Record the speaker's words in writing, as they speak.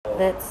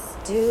Let's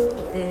do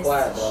this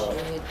Quiet, dog.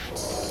 shit.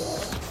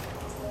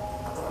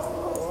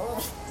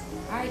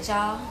 Alright,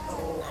 y'all.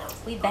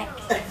 We back.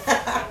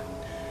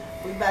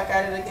 We back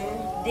at it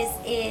again. This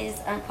is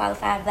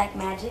Unqualified Black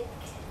Magic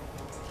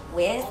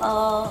with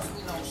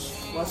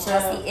What's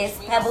up? Chelsea is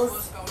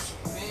Pebbles,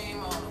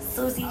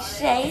 Susie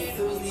Shay.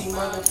 Susie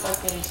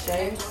motherfucking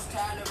Shay.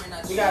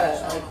 We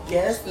got a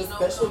guest, a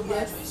special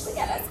guest. We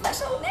got a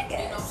special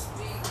nigga.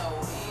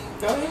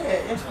 Go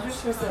ahead,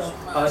 introduce yourself.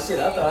 Oh shit,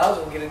 I thought I was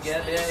gonna get a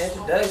goddamn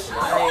introduction.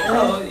 I ain't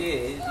know.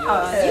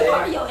 Yeah. You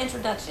are your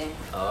introduction.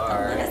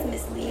 Alright. Let's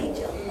mislead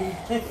you.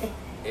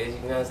 You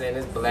know what I'm saying?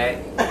 It's Black.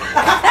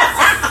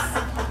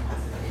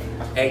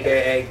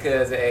 AKA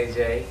Cousin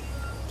AJ.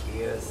 You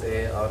know what I'm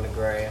saying? On the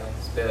gram.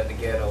 Spelled the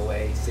ghetto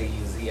way.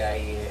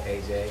 CUZIN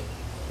AJ.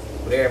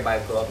 But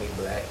everybody call me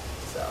Black.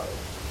 So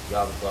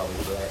y'all can call me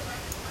Black.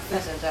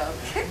 That's a joke.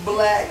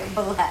 Black.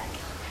 Black.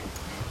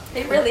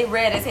 They really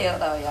red as hell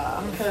though,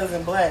 y'all.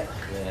 Cousin Black.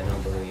 Man, I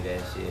don't believe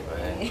that shit,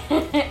 man.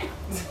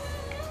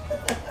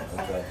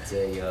 I'm trying to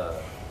tell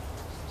y'all,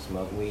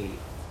 smoke weed,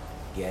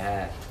 get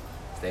high,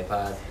 stay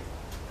positive,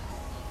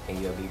 and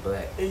you'll be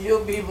black. And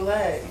you'll be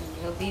black.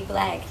 You'll be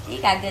black. He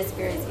got good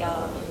spirits,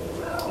 y'all. We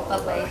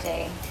fuck with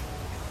AJ.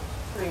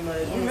 Pretty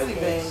much. We Yes, really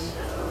bitch.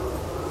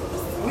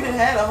 been. We done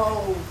had a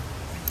whole.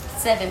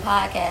 7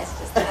 podcasts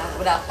just now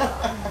without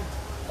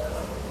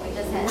we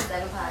just had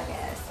 7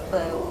 podcasts.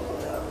 But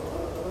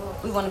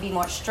we want to be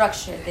more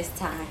structured this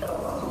time.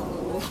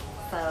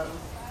 So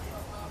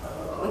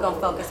we're going to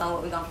focus on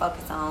what we're going to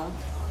focus on,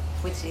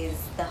 which is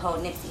the whole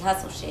Nipsey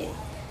Hussle shit.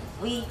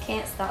 We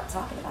can't stop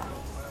talking about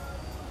it.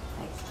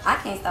 Like, I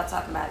can't stop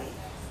talking about it.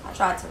 I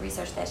tried to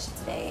research that shit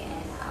today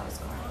and I was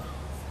crying.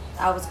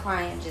 I was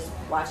crying just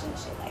watching the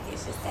shit. Like,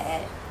 it's just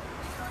that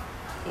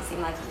it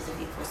seemed like he was a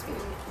beautiful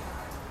spirit.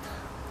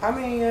 I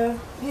mean, yeah,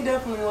 he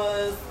definitely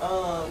was.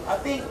 I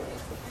think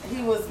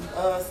he was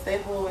a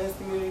staple in his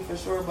community for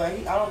sure, but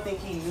I don't think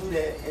he knew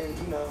that, and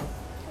you know,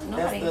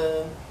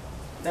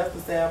 that's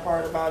the sad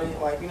part about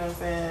it. Like, you know what I'm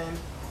saying?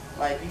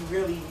 Like, you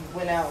really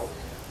went out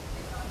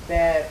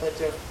bad, but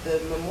the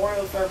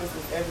memorial service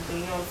was everything.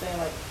 You know what I'm saying?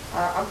 Like,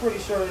 I'm pretty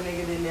sure the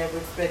nigga didn't ever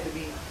expect to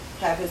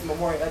have his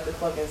memorial at the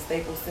fucking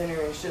Staples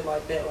Center and shit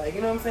like that. Like,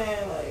 you know what I'm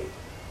saying? Like.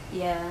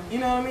 Yeah. You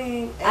know what I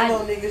mean? Ain't no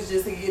niggas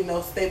just get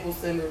no Staples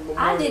Center memorial.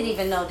 I didn't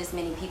even know this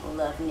many people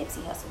loved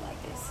Nipsey Hussle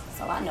like this.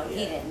 So I know he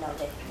didn't know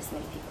that this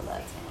many people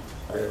loved him.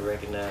 Real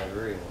recognize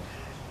real.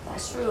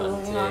 That's true. You know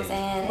what I'm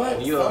saying?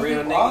 But you a some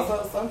real people nigga?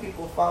 also, some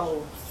people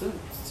follow suit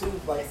too.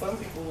 Like some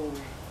people,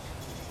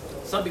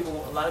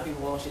 A lot of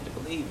people want shit to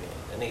believe in.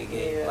 That nigga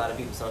gave a lot of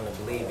people something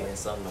to believe in,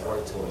 something to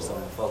work towards,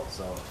 something to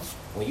focus on.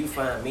 When you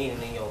find meaning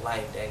in your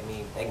life,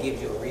 that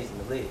gives you a reason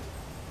to live.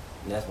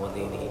 And that's one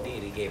thing that he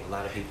did. He gave a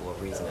lot of people a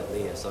reason to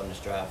live, something to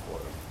strive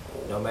for.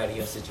 No matter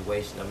your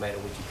situation, no matter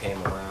what you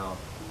came around,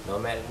 no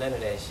matter none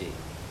of that shit.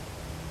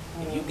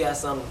 If you got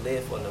something to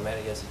live for, no matter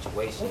your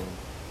situation,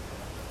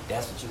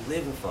 that's what you're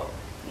living for.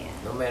 Yeah.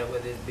 No matter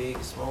whether it's big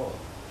or small.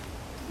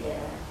 Yeah.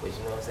 But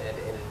you know what I'm saying? At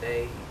the end of the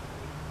day,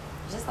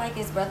 Just like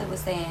his brother was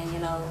saying, you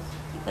know,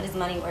 he put his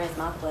money where his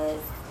mouth was,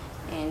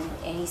 and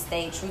he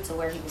stayed true to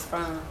where he was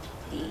from.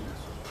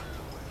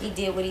 He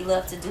did what he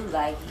loved to do.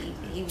 Like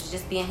he was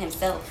just being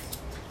himself.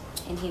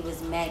 And he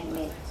was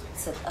magnet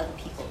to other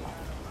people.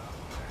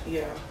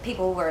 Like,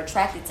 people were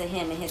attracted to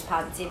him and his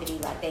positivity.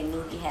 Like they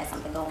knew he had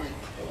something going.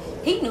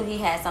 He knew he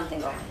had something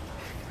going.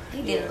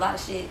 He did a lot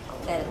of shit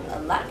that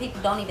a lot of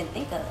people don't even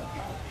think of.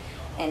 Like,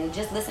 and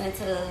just listening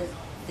to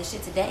the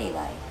shit today,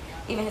 like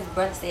even his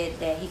brother said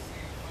that he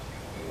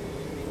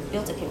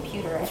built a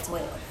computer at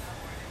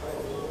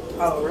 12.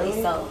 oh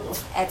really? So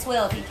at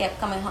 12, he kept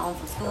coming home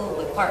from school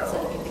with parts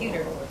of the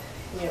computer.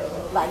 Yeah.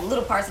 Like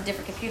little parts of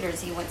different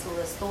computers. He went to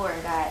a store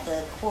and got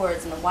the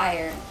cords and the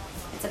wire.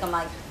 It took him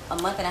like a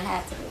month and a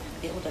half to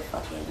build a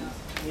fucking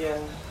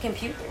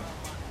computer.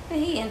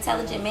 And he an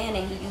intelligent man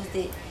and he used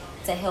it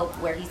to help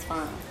where he's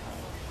from.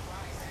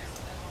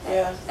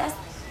 Yeah.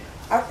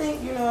 I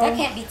think, you know, that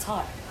can't be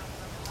taught.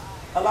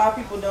 A lot of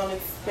people don't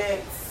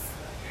expect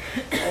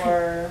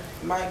or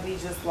might be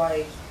just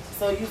like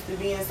so used to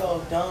being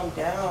so dumbed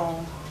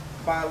down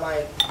by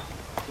like,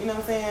 you know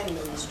what I'm saying?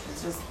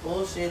 It's just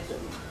bullshit.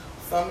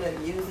 Some of the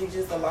music,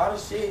 just a lot of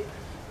shit.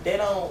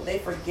 They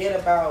forget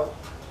about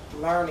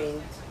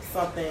learning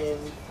something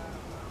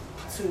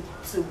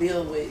to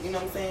build with. You know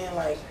what I'm saying?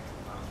 Like,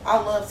 I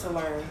love to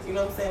learn. You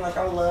know what I'm saying? Like,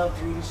 I love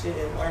reading shit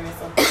and learning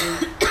something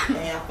new.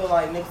 And I feel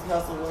like Nipsey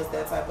Hussle was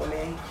that type of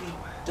man. He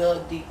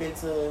dug deep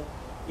into,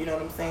 you know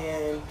what I'm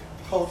saying,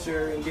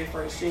 culture and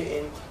different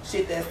shit and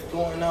shit that's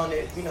going on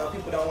that, you know,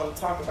 people don't want to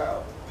talk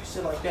about.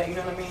 Shit like that, you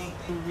know what I mean?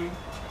 Mm-hmm.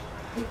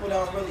 People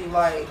don't really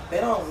they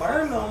don't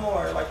learn no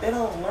more. Like, they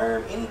don't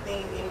learn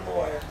anything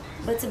anymore.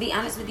 But to be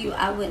honest with you,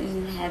 I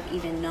wouldn't have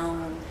even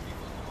known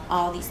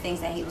all these things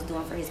that he was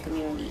doing for his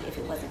community if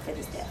it wasn't for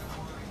this death.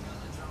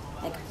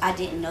 Like, I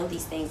didn't know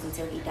these things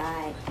until he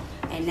died.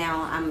 And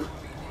now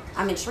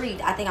I'm intrigued.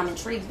 I think I'm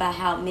intrigued by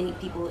how many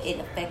people it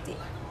affected.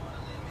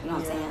 You know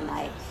what I'm saying?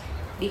 Like,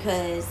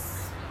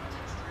 because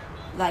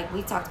like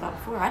we talked about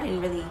before,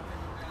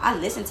 I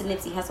listened to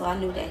Nipsey Hussle. I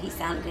knew that he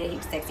sounded good. He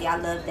was sexy. I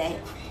loved that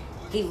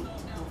he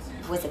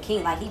was a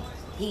king. Like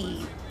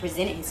he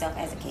presented himself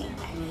as a king.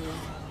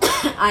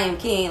 Like, I am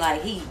king.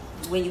 Like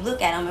when you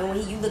look at him, and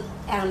when you look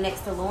at him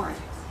next to Lauren,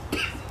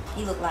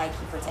 he looked like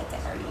he protected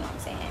her. You know what I'm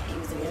saying? He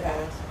was a good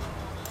guy.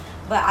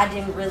 But I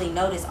didn't really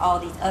notice all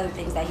these other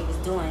things that he was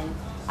doing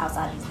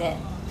outside his death.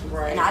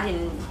 Right. And I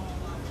didn't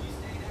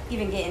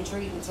even get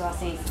intrigued until I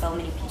seen so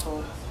many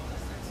people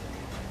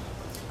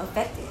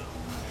affected.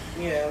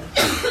 Yeah.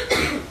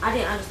 I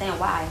didn't understand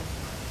why.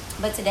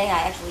 But today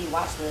I actually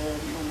watched the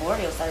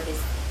memorial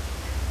service.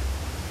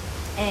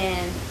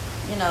 And,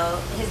 you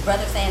know, his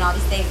brother saying all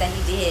these things that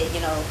he did,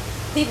 you know,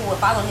 people would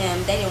follow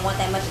him. They didn't want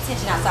that much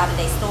attention outside of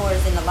their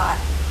stores in the lot.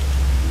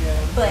 Yeah.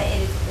 But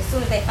as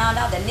soon as they found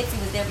out that Nipsey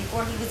was there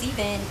before he was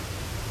even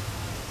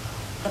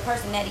the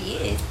person that he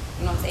is,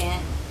 you know what I'm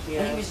saying?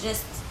 Yeah. And he was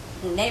just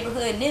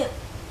neighborhood Nip.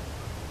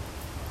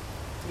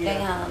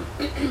 Yeah.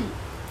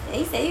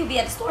 He said he would be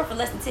at the store for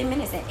less than 10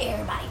 minutes and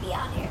everybody be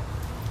out there.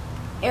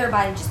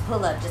 Everybody just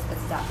pull up just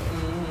because he's out there.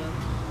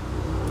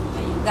 Mm-hmm.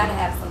 And you gotta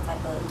have some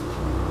type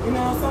of... You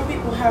know, some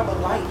people have a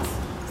light.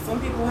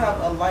 Some people have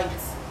a light,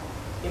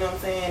 you know what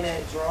I'm saying,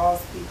 that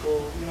draws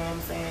people, you know what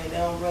I'm saying? They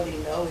don't really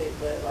know it,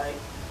 but like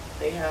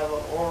they have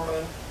an aura, you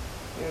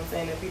know what I'm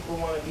saying, that people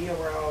want to be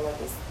around, like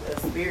a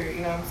spirit,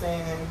 you know what I'm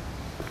saying?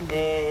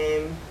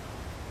 And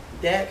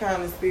that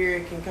kind of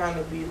spirit can kind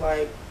of be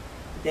like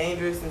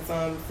dangerous in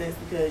some sense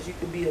because you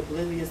could be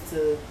oblivious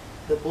to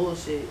the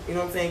bullshit. You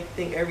know what I'm saying?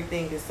 Think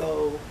everything is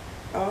so,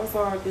 oh, it's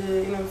all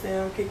good. You know what I'm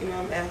saying? I'm kicking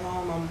them at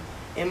home. I'm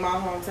in my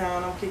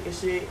hometown. I'm kicking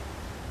shit.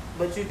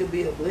 But you could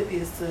be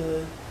oblivious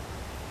to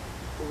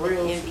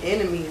real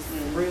enemies,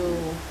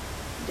 real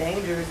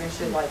dangers and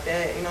shit like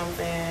that. You know what I'm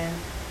saying?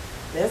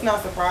 That's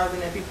not surprising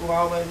that people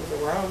always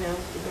was around him.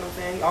 You know what I'm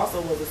saying? He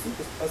also was a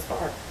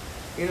star.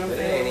 You know what I'm saying? But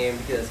it ain't even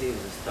because he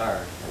was a star.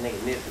 That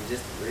nigga Nip was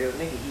just a real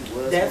nigga. He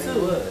was That who too.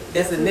 he was.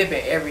 That's a Nip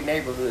in every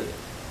neighborhood.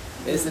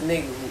 It's a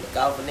nigga who look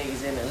out for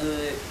niggas in the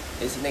hood.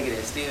 It's a nigga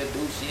that still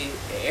do shit.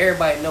 And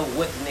everybody know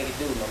what the nigga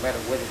do, no matter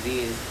what it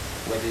is,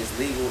 whether it's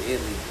legal or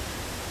illegal.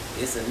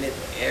 It's a Nip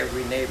in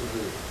every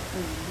neighborhood.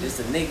 Mm-hmm. It's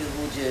a nigga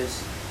who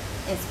just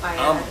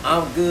inspired.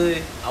 I'm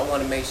good. I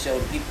want to make sure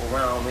the people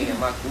around me and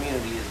my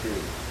community is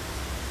good.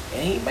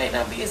 And he may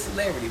not be a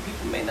celebrity.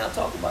 People may not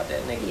talk about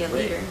that nigga. He a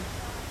leader.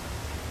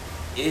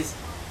 It's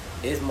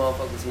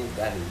motherfuckers who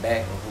got his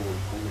back and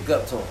who look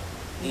up to him.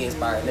 He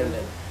inspired them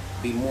to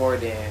be more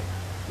than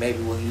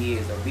maybe what he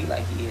is or be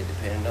like he is,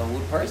 depending on who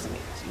the person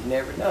is. You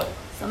never know.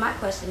 So my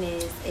question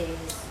is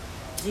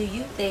do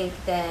you think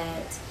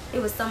that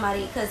it was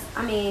somebody, because,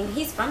 I mean,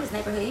 he's from his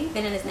neighborhood. He's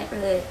been in his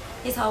neighborhood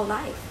his whole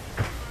life.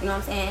 You know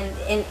what I'm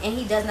saying? And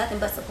he does nothing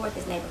but support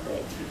this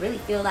neighborhood. Do you really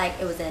feel like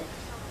it was an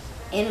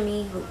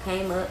enemy who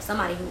came up,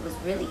 somebody who was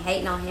really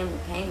hating on him,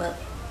 who came up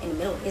in the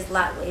middle of his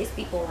lot with his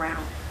people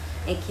around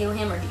and kill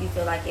him, or do you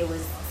feel like it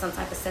was some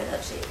type of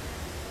setup shit?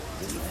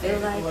 Do you feel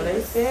like well,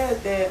 they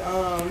said that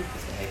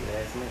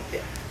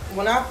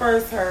when I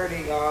first heard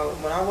it, y'all,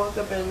 when I woke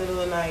up in the middle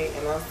of the night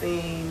and I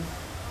seen,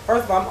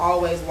 first of all, I'm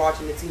always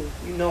watching the TV.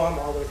 You know I'm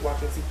always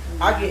watching the TV.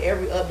 I get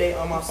every update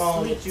on my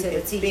phone that you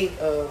can think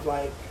of,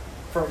 like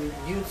from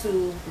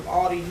YouTube, from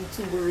all the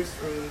YouTubers,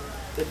 from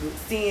the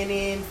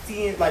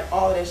CNN, like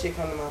all that shit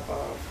come to my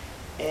phone.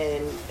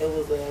 And it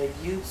was a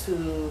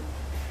YouTube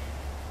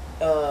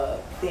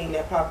thing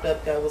that popped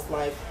up that was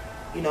like,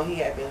 you know, he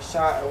had been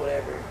shot or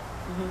whatever.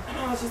 And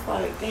I was just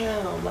like,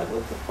 damn, like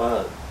what the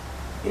fuck?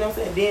 You know what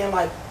I'm saying? Then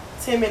like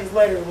 10 minutes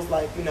later it was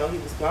like, you know, he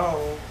was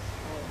gone.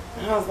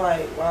 And I was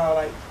like, wow,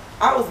 like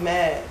I was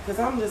mad because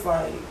I'm just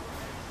like,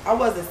 I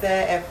wasn't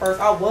sad at first.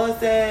 I was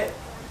sad,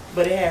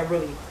 but it had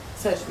really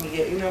touched me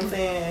yet, you know what I'm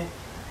saying?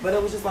 But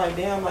it was just like,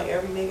 damn, like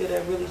every nigga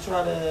that really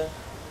try to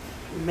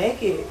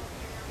make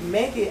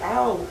it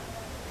out,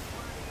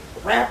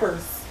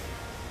 rappers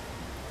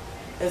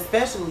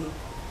especially,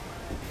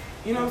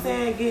 you know what I'm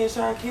saying, getting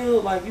shot,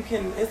 killed, like you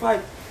can, it's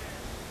like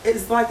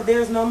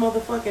there's no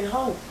motherfucking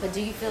hope. But do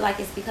you feel like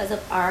it's because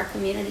of our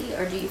community,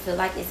 or do you feel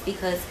like it's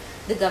because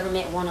the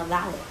government won't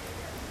allow it?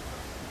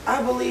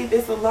 I believe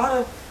it's a lot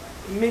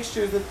of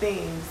mixtures of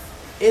things.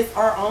 It's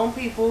our own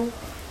people,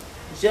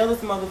 jealous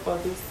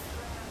motherfuckers.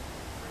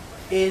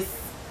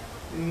 It's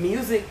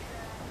music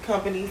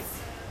companies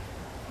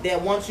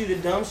that want you to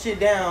dumb shit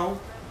down.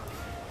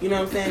 You know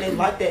what I'm saying? They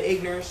like that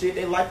ignorant shit.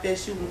 They like that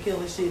shooting,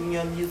 killing shit in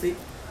your music.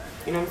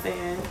 You know what I'm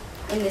saying?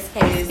 In this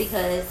case,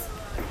 because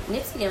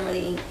Nipsey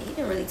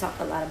didn't really talk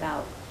a lot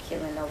about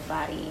killing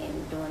nobody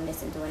and doing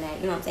this and doing that.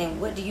 You know what I'm saying?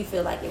 What do you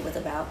feel like it was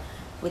about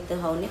with the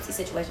whole Nipsey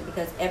situation?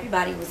 Because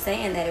everybody was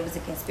saying that it was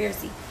a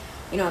conspiracy.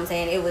 You know what I'm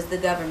saying? It was the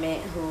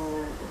government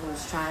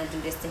who's trying to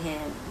do this to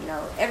him. You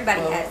know,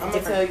 everybody has I'm different...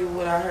 going to tell you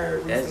what I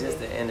heard recently. That's just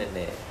the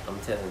internet. I'm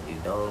telling you,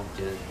 don't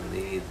just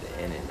believe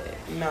the internet.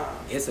 Nah.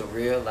 It's a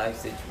real life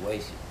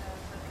situation.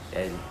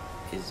 That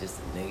it's just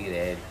a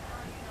nigga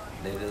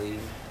that literally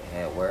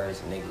had words,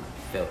 nigga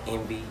felt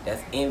envy.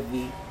 That's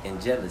envy and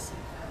jealousy.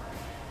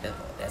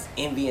 That's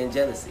envy and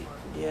jealousy.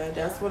 Yeah,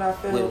 that's what I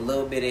feel. With a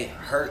little bit of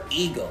hurt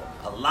ego.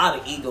 A lot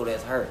of ego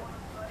that's hurt.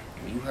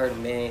 When you hurt a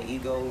man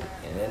ego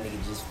and that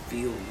nigga just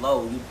feel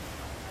low,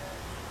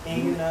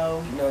 you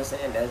know what I'm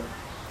saying?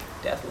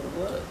 That's what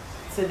it was.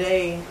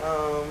 Today,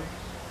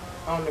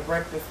 on the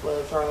Breakfast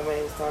Club,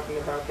 Charlamagne was talking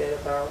about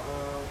that, about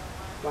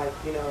like,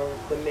 you know,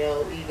 the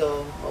male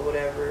ego or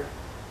whatever,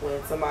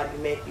 when somebody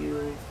make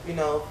you, you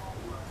know,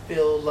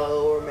 feel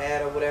low or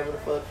mad or whatever the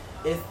fuck,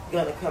 it's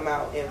gonna come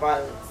out in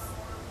violence.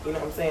 You know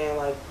what I'm saying?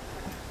 Like,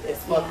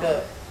 it's fucked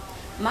up.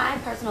 My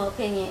personal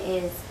opinion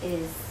is you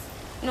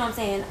know what I'm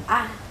saying,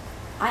 I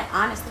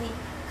honestly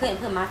couldn't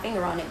put my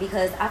finger on it,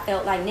 because I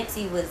felt like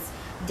Nipsey was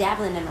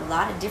dabbling in a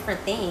lot of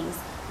different things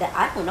that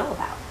I don't know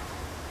about.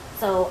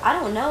 So I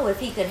don't know if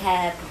he could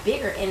have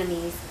bigger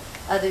enemies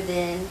other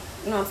than,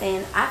 you know what I'm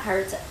saying, I've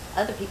heard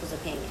other people's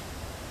opinion.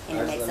 And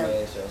Let me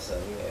ask you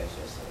something.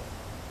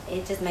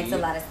 It just makes a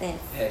lot of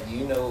sense.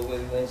 You know what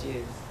Willie Lynch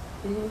is?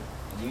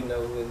 Mm-hmm. You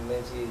know who Willie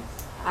Lynch is?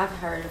 I've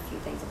heard a few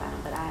things about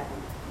him, but I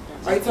haven't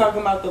done Are you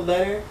talking about the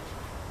letter?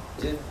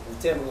 Just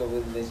tell me what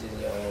Willie Lynch is in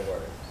your own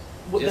words.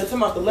 They're talking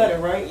about the letter,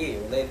 right? Yeah,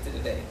 related to the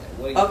day.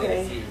 Like, what do you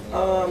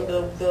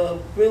think the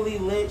Willie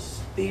Lynch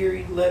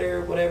theory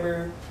letter,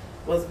 whatever,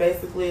 was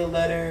basically a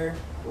letter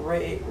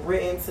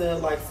written to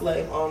like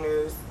slave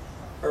owners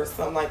or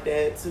something like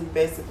that, to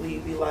basically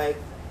be like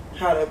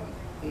how to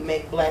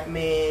make black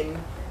men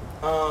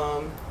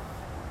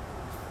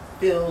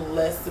feel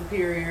less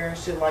superior and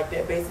shit like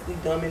that. Basically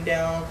dumbing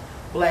down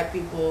black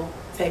people,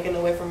 taking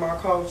away from our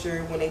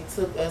culture when they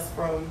took us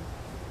from,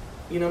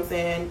 you know what I'm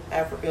saying,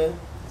 Africa.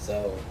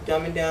 So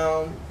Dumbing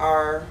down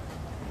our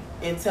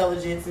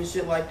intelligence and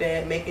shit like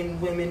that, making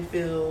women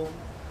feel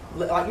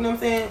like, you know what I'm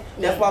saying?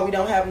 That's why we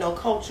don't have no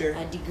culture.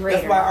 A degrader.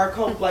 That's why our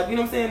culture, like, you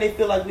know what I'm saying? They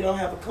feel like we don't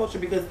have a culture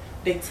because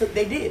they took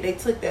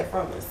that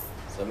from us.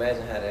 So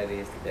imagine how that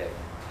is today.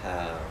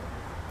 How,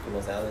 you know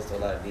what I'm saying? I listen to a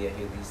lot of D.L.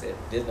 Hughley. He said,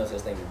 there's no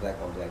such thing as black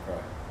on black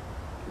crime.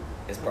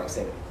 It's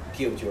proximity. You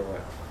kill what you're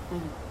around.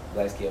 Mm-hmm.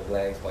 Blacks kill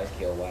blacks, whites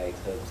kill whites,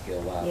 husbands kill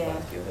wives,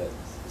 wives kill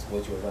husbands. It's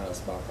what you're around.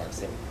 It's about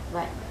proximity.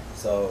 Right.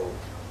 So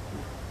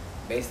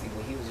basically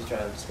what he was just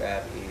trying to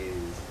describe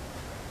is,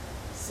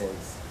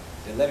 since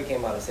the letter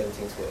came out in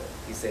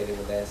 1712, he said it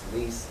would last at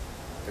least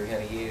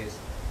 300 years.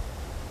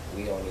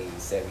 We only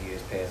 7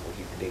 years past what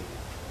he predicted.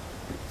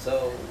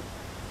 So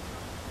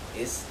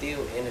it's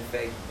still in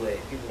effect, but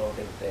people don't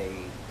think they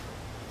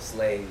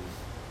slaves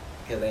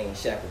because they ain't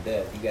shackled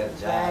up. You got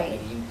a job,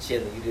 nigga, you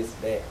chilling, you this,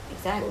 that.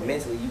 Exactly. But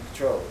mentally you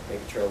control. They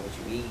control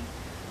what you eat.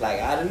 Like,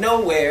 out of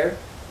nowhere,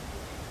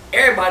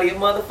 everybody a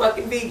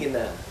motherfucking vegan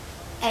now.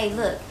 Hey,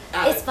 look,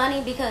 it's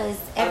funny because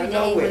every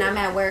day when I'm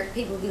at work,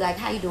 people be like,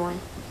 how you doing?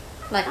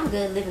 Like, I'm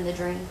good, living the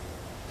dream.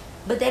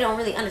 But they don't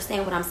really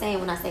understand what I'm saying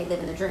when I say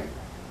living the dream.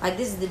 Like,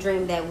 this is the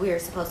dream that we're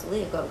supposed to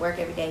live. Go to work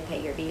every day,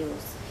 pay your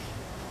bills.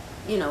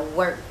 You know,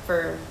 work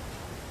for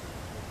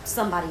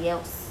somebody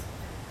else.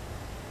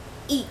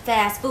 Eat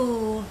fast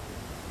food.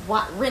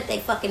 Rent they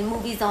fucking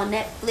movies on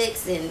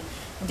Netflix and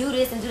do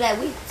this and do that.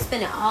 We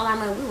spending all our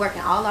money. We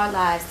working all our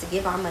lives to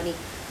give our money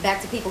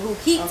back to people who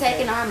keep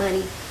taking our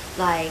money.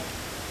 Like,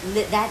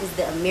 that is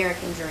the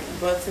American dream.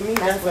 But to me,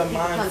 that's a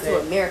mindset. Come to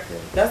America.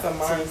 That's a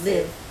mindset.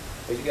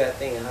 Live. But you gotta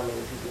think of how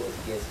many people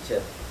was against each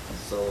other.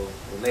 So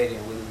related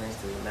in Willie Lynch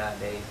to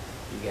nowadays,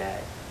 you got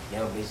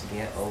young bitches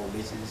against old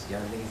bitches,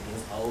 young niggas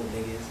against old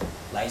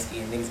niggas, light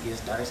skinned niggas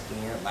against dark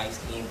skinned, light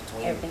skinned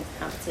between everything's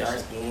competition. Dark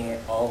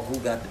skinned, who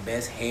got the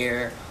best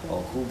hair,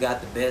 or who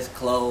got the best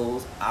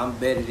clothes, I'm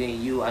better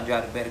than you, I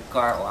drive a better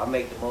car, or I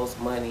make the most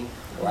money,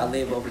 or I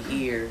live over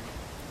here.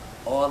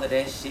 All of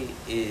that shit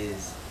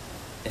is,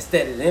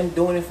 instead of them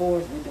doing it for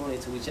us, we're doing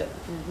it to each other.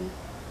 Mm-hmm.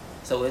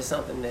 So it's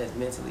something that's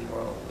mentally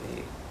wrong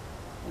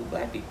with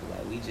black people.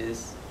 Like, we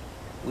just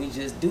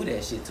do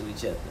that shit to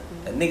each other.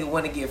 Mm-hmm. A nigga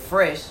want to get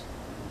fresh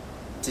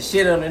to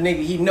shit on a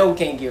nigga he know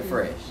can't get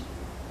fresh.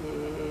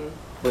 Mm-hmm.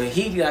 But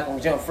he not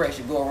gonna jump fresh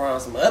and go around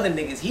some other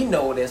niggas he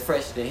know that's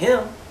fresher than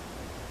him.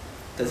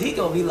 Cause he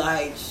gonna be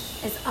like,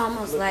 it's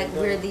almost like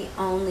we're the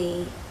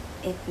only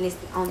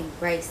only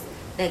race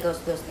that goes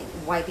those things.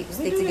 White people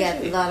stick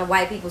together. A lot of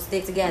white people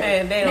stick together.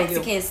 Man,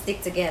 Mexicans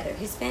stick together.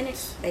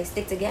 Hispanics, they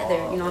stick together.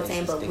 You know what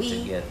I'm saying? But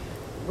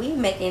we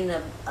making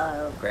a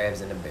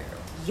crabs in a barrel.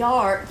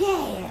 Yard,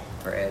 yeah.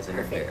 Crabs in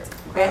a barrel.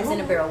 Crabs in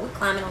a barrel. We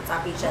climbing on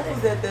top of each other.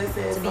 Who's that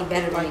says to be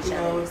better than like, each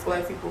other? If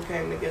black people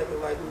came together,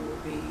 like, we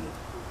would be.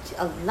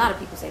 A lot of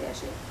people say that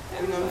shit.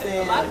 You know what I'm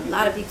saying? A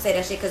lot of people say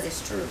that shit because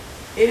it's true.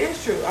 It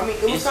is true. I mean,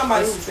 it was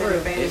somebody who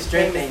said it. It's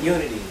strength and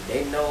unity.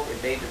 They know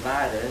if they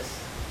divide us,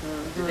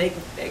 they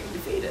can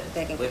defeat us.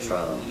 They can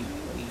control. We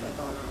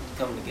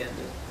come together.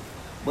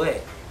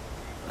 But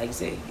like you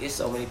say, it's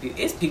so many people.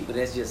 It's people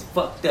that's just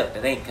fucked up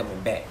that ain't coming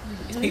back.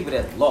 It's people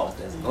that's lost,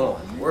 that's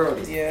gone. The world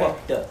is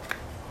fucked up.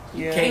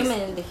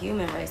 The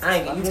human race.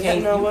 You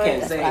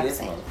can't say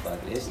this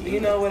motherfucker. You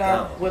know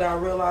what I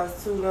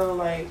realized too though,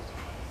 like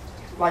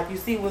you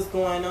see what's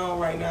going on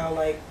right now,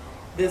 like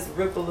this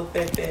ripple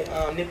effect that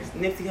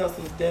Nipsey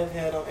Hussle's death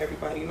had on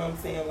everybody. You know what I'm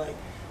saying? Like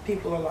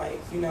people are like,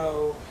 you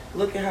know,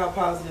 look at how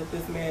positive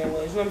this man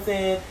was. You know what I'm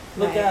saying?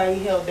 Look at how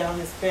he held down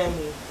his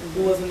family.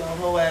 He wasn't no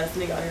whole ass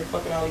nigga out here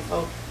fucking all these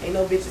hoes. Ain't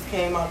no bitches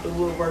came out the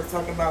woodwork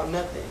talking about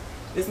nothing.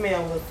 This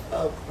man was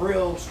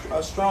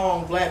a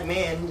strong black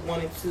man who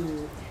wanted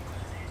to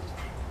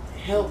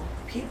help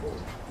people.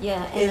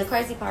 Yeah, and the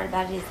crazy part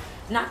about it is,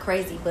 not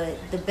crazy, but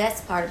the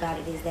best part about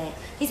it is that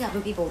he's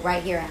helping people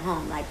right here at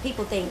home. Like,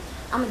 people think,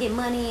 I'm going to get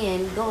money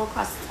and go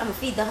across, I'm going to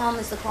feed the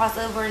homeless across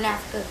over in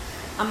Africa.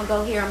 I'm going to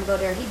go here, I'm going to go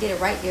there. He did it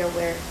right there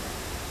where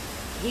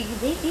he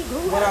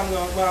grew what up.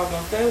 What I was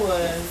going to say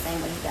was, the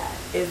same way he died.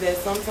 is that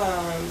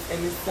sometimes,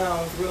 and this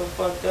sounds real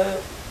fucked up,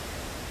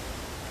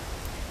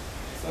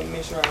 so let me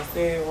make sure I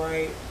say it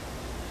right.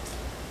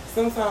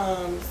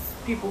 Sometimes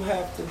people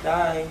have to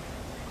die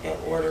in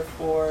order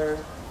for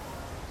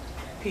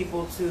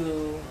people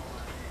to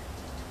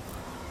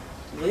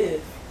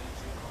live.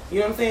 You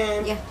know what I'm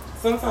saying? Yeah.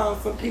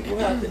 Sometimes some people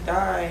have to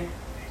die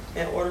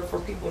in order for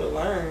people to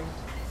learn.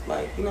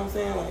 Like, you know what I'm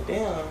saying? Like,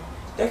 damn,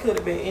 that could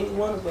have been any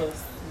one of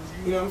us.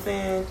 You know what I'm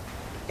saying?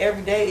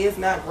 Every day is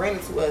not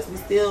granted to us.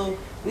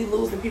 We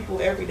losing people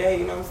every day.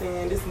 You know what I'm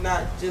saying? This is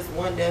not just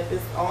one death.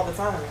 It's all the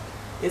time.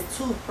 It's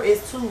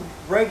too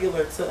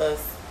regular to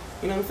us.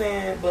 You know what I'm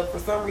saying? But for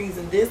some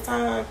reason, this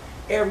time,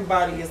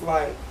 everybody is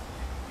like,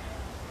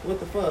 what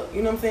the fuck?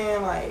 You know what I'm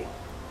saying? Like,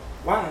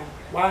 why?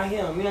 Why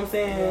him? You know what I'm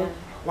saying? Yeah.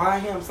 Why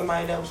him?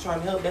 Somebody that was trying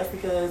to help. That's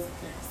because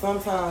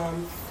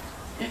sometimes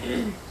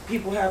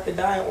people have to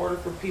die in order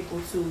for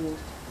people to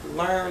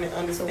learn and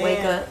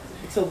understand.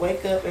 To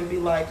wake up and be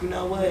like, you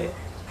know what?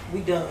 We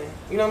done.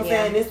 You know what I'm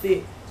saying? This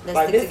it. Let's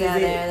like, stick this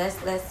together. is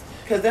it. Let's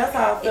Because that's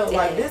how I felt.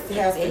 Like, did. this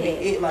has to It be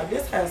did. it. Like,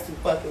 this has to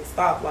fucking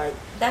stop. Like,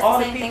 That's all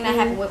the same thing that people-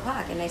 happened with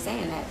Pac, and they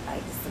saying that.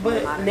 Like, this is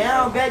But modern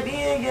now, day. back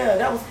then, yeah,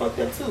 that was fucked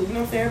up too. You know what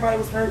I'm saying? Everybody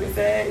was hurt and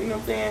sad. You know what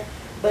I'm saying?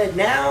 But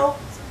now,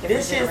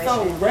 this shit's so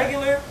generation.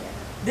 regular. Yeah.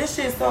 This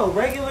shit's so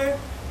regular.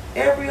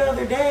 Every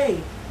other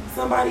day,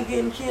 somebody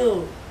getting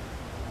killed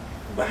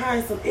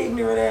behind some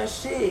ignorant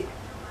ass shit,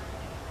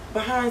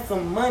 behind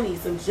some money,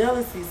 some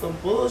jealousy, some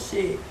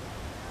bullshit.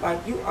 Like,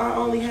 I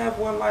only have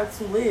one life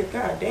to live.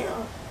 God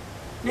damn,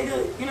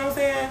 nigga. You know what I'm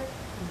saying?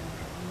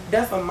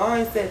 That's a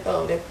mindset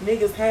though that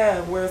niggas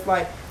have, where it's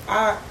like,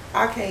 I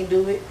can't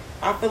do it.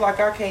 I feel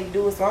like I can't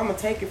do it, so I'm gonna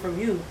take it from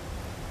you.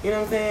 You know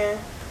what I'm saying?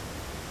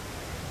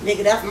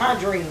 Nigga, that's my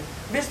dream.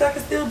 Bitch, that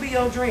can still be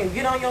your dream.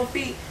 Get on your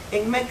feet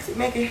and make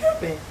it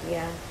happen.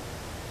 Yeah.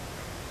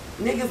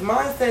 Niggas'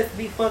 mindsets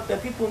be fucked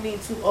up. People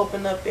need to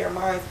open up their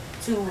minds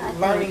to I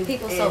learning think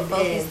people and, so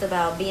focused and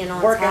about being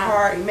on working top.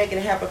 hard and making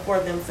it happen for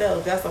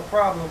themselves. That's a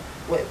problem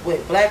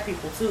with black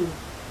people too.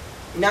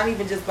 Not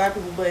even just black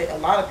people, but a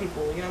lot of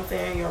people. You know what I'm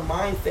saying? Your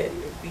mindset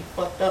be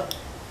fucked up.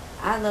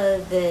 I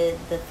love the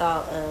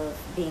thought of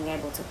being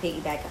able to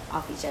piggyback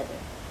off each other.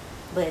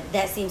 But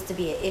that seems to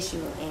be an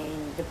issue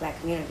in the black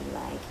community.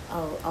 Like,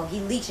 oh,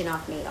 he leeching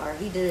off me, or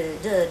he duh.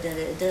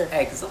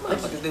 Hey, because some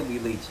motherfuckers do be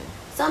leeching.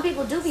 Some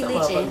people do be Some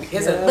leeching. motherfuckers-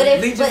 It's Yeah. But a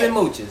if- leeches but- and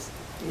mooches.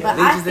 But Leeches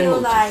I and feel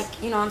mooches. like,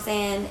 you know what I'm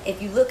saying,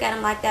 if you look at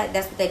them like that,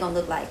 that's what they're going to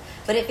look like.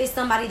 But if it's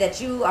somebody that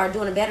you are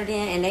doing it better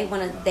than, and they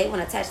want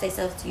to attach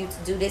themselves to you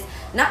to do this,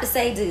 not to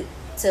say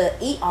to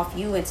eat off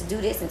you and to do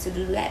this and to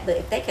do that, but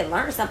if they can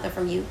learn something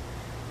from you,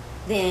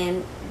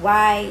 then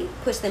why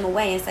push them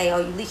away and say, oh,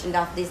 you leeching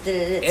off this,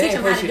 teach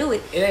them how to do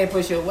it. It ain't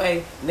push you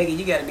away. Nigga,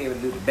 you got to be able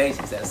to do the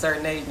basics. At a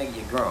certain age, nigga,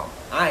 you're grown.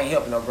 I ain't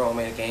helping no grown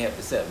man that can't help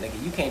himself.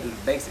 Nigga, you can't do the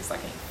basics. I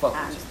can't fuck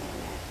I with you. understand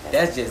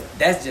that.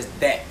 That's just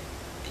that.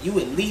 You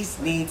at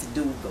least need to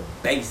do the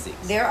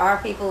basics. There are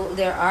people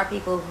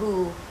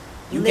who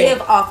You live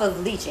can't- off of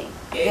leeching.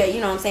 Yeah.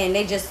 You know what I'm saying?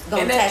 They just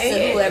gonna And that- attach to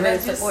and whoever that's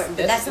is just- supporting.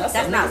 But that's that's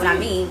some not what I niggas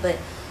mean. But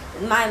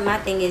my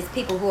thing is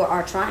people who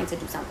are trying to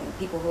do something.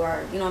 People who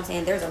are, you know what I'm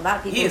saying? There's a lot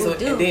of people Yeah, who so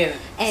do.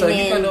 so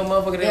you come to a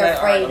motherfucker they're that's like,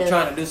 all right, afraid I'm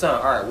trying to do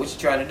something. All right, what you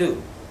trying to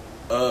do?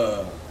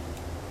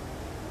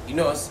 You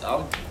know,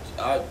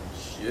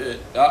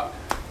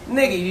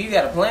 nigga, you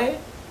got a plan?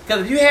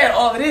 Because if you had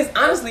all of this,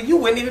 honestly, you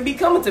wouldn't even be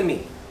coming to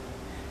me.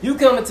 You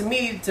coming to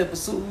me to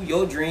pursue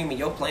your dream and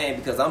your plan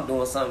because I'm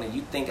doing something that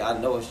you think I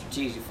know is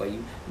strategic for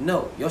you.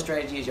 No, your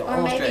strategy is your Or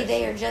own maybe strategy.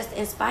 they are just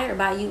inspired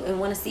by you and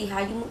want to see how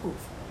you move.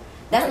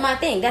 That's Right. my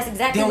thing. That's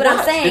exactly Then what I'm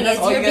watch. saying. Then that's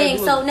Is all you're you gotta being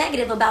do so is-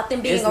 negative about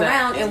them being It's not-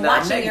 around it's and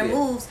not watching your negative.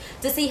 moves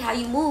to see how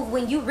you move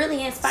when you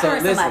really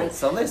inspiring somebody.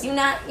 So listen. You're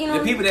not, you know.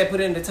 The people that put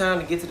in the time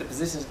to get to the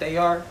positions they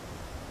are,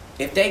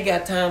 if they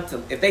got time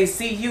to, if they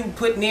see you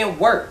putting in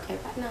work,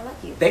 Everybody not like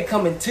you. they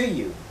coming to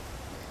you.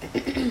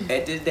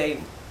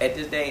 at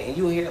this day, and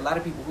you'll hear a lot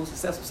of people who are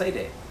successful say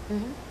that.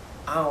 Mm-hmm.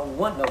 I don't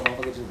want no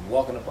motherfucker just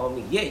walking up on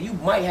me. Yeah, you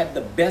might have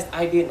the best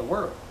idea in the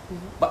world,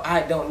 but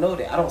I don't know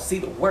that. I don't see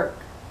the work.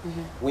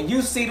 When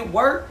you see the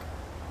work,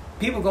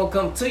 people gonna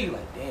come to you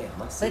like,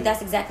 damn, I see. But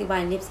that's exactly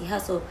why Nipsey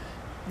Hussle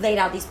laid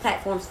out these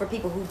platforms for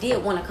people who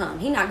did want to come.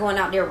 He not going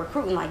out there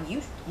recruiting like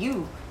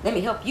you. Let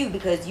me help you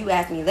because you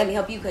asked me. Let me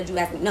help you because you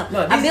asked me. No,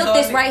 No, I these built are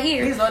this niggas- right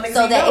here these are niggas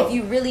so he that know. if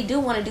you really do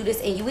want to do this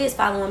and you is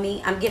following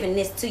me, I'm giving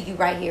this to you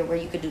right here where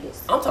you could do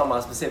this. I'm talking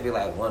about specifically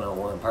like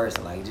one-on-one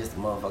person, like just a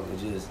motherfucker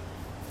just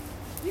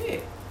Yeah.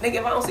 Nigga,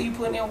 if I don't see you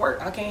putting in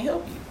work, I can't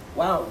help you.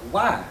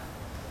 Why?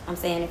 I'm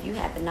saying if you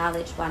have the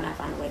knowledge, why not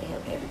find a way to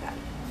help everybody?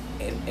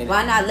 And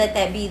why not let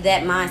that be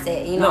that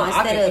mindset? You know,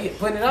 instead of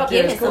putting it out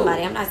there, giving cool.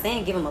 somebody. I'm not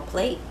saying give them a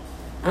plate.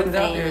 Putting it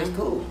out there is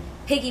cool.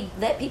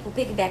 Let people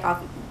piggyback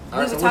off. We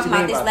Right, were so talking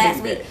about this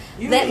last week.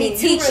 Let me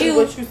teach you.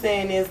 What you're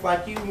saying is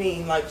like you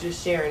mean like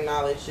just sharing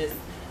knowledge, just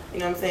you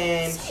know what I'm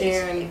saying,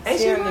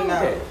 sharing the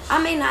knowledge.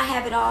 I may not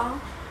have it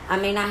all. I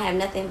may not have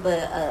nothing,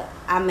 but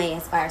I may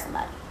inspire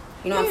somebody.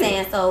 You know what I'm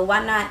saying? So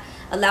why not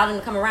allow them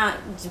to come around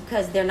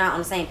because they're not on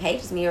the same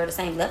page as me or the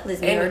same level as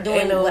me or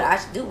doing what I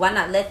should do? Why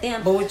not let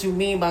them? But what you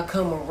mean by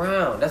come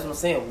around? That's what I'm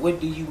saying.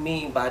 What do you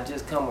mean by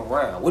just come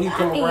around? What do you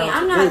come around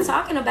I'm to not do?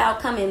 talking about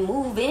come and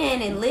move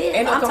in and live.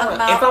 I'm talking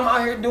about if I'm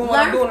out here doing what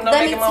I'm doing and I'm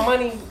making my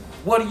money,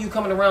 what are you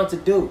coming around to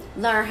do?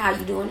 Learn how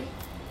you doing it.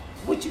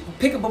 What you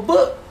pick up a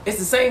book? It's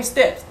the same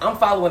steps. I'm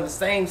following the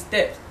same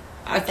steps.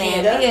 I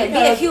can't. Be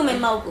a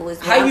human mogul. Is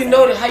how you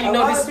know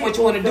this is what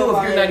you want to do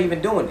if you're not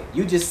even doing it?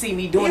 You just see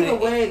me doing it. Either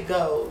way it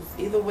goes.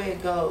 You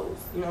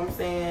know what I'm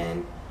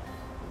saying?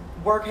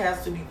 Work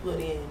has to be put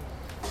in.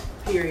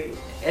 Period.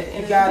 At the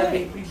end you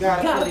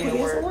gotta put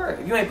in some work.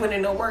 If you ain't putting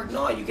in no work,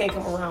 no, you can't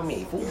come around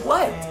me. For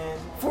what?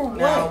 For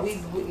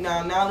what?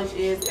 Now knowledge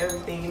is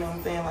everything. You know what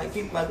I'm saying? Like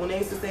people, like when they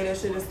used to say that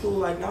shit in school,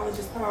 like knowledge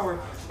is power.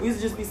 We used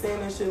to just be saying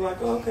that shit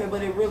like, oh, okay,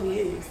 but it really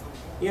is.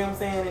 You know what I'm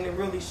saying? And it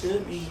really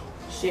should be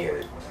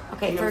shared.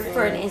 Okay, you know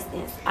for an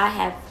instance, I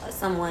have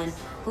someone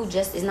who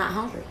just is not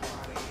hungry.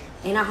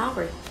 They're not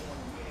hungry.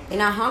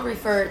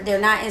 They're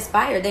not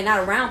inspired. They're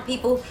not around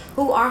people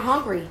who are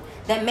hungry.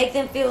 That make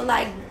them feel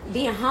like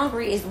being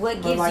hungry is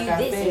what gives you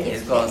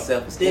this. It's called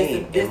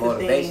self-esteem and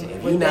motivation.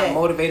 If you're not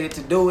motivated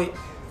to do it,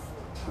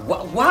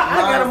 why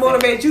I gotta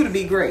motivate you to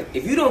be great?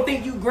 If you don't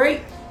think you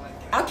great,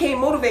 I can't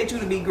motivate you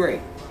to be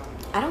great.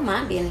 I don't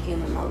mind being a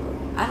human mogul.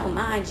 I don't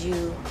mind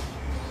you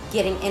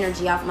getting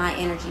energy off my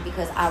energy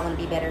because I want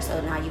to be better, so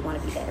now you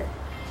want to be better.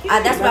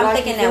 That's what I'm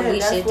thinking that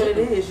we should do. That's what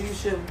it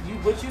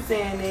is. What you're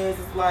saying is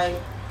it's like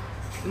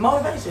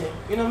motivation.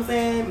 You know what I'm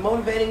saying?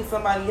 Motivating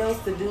somebody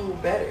else to do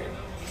better.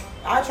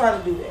 I try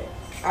to do that.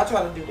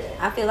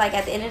 I feel like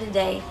at the end of the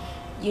day,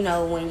 you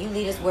know, when you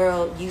leave this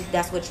world,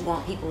 that's what you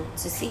want people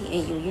to see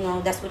in you. You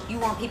know, that's what you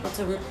want people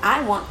to.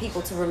 I want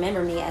people to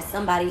remember me as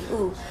somebody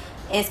who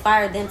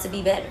inspired them to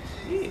be better.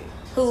 Yeah.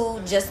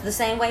 Who just the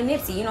same way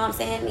Nipsey, you know what I'm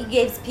saying? He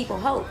gives people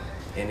hope.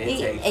 And it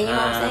takes time, you know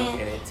what I'm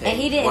saying? And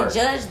he didn't work.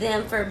 Judge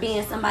them for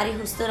being somebody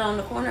who stood on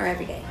the corner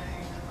every day.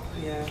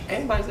 Yeah.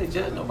 Anybody say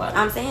judge nobody?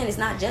 I'm saying it's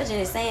not judging.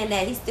 It's saying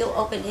that he still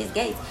opened his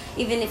gates,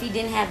 even if he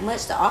didn't have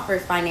much to offer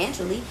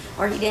financially,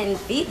 or he didn't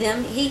feed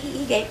them. He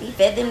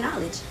fed them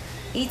knowledge.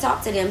 He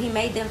talked to them. He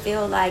made them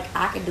feel like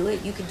I could do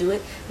it, you could do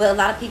it. But a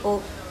lot of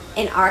people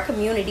in our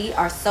community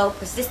are so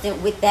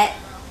persistent with that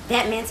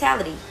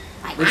mentality.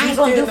 Like, I ain't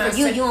gonna do for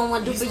you. You don't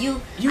want to do for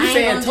you. You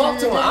saying talk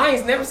to him? I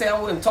ain't never say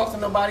I wouldn't talk to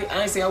nobody.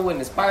 I ain't say I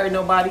wouldn't inspire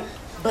nobody.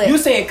 But you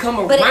saying come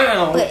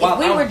around? But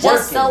while if we were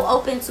just working. so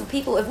open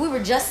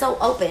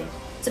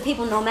to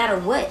people, no matter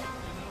what,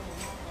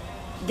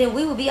 then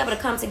we would be able to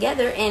come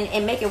together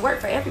and make it work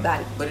for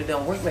everybody. But it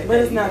don't work like that. But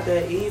it's not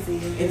that easy.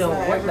 It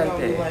don't work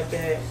like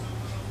that.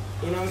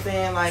 You know what I'm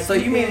saying? Like, so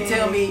you mean to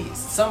tell me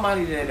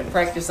somebody that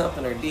practiced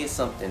something or did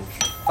something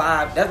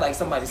that's like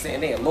somebody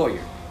saying they a lawyer.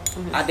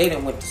 Mm-hmm. They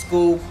done went to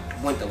school,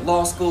 went to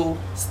law school,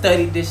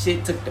 studied this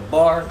shit, took the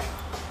bar,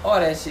 all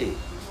that shit.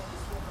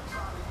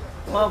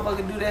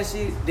 Motherfucker do that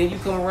shit, then you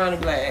come around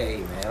and be like, hey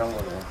man, I want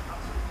to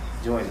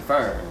join the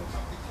firm.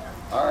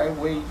 Alright,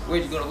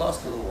 where'd you go to law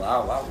school?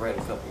 Well, I read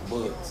a couple of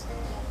books.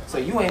 So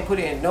you ain't put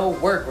in no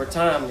work or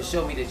time to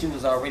show me that you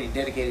was already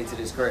dedicated to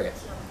this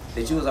craft.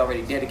 That you was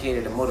already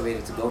dedicated and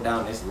motivated to go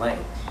down this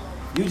lane.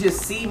 You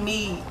just see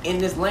me in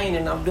this lane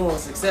and I'm doing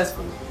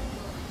successfully.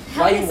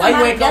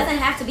 Somebody doesn't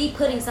have to be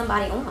putting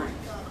somebody on.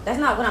 That's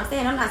not what I'm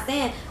saying. I'm not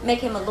saying make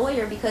him a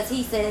lawyer because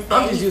he says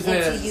that I'm just using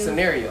it as a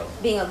scenario.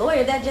 Being a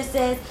lawyer, that just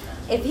says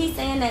if he's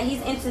saying that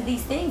he's into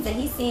these things and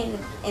he's seeing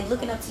and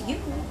looking up to you,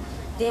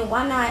 then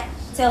why not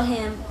tell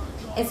him,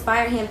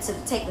 inspire him to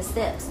take the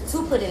steps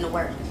to put in the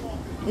work.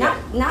 Not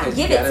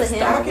give it to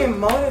him. I can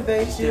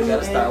motivate you. You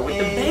gotta start with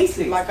the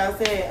basics. Like I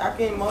said, I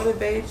can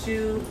motivate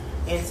you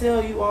and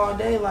tell you all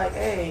day, like,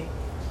 hey,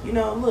 you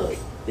know, look,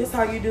 this is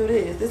how you do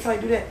this. This is how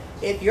you do that.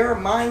 If your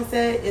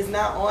mindset is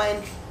not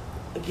on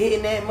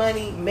getting that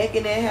money,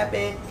 making that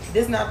happen,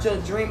 this not your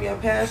dream, your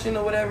passion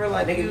or whatever,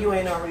 like nigga, you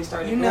ain't already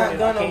started. You're not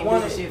gonna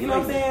want to. You know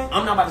what I'm saying?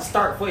 I'm not about to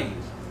start for you.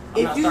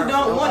 If you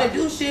don't want to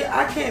do shit,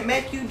 I can't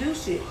make you do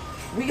shit.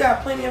 We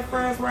got plenty of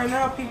friends right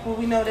now, people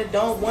we know that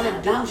don't want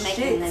to do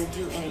shit. Them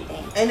do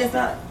anything. And it's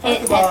not.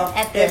 First of all,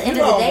 if you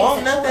don't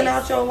want nothing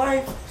out your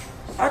life,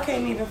 I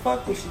can't even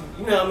fuck with you.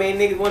 You know what I mean?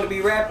 Niggas want to be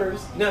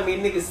rappers. You know what I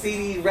mean? Niggas see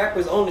these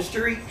rappers on the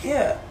street.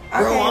 Yeah.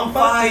 Bro, I'm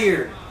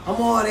fired.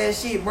 I'm all that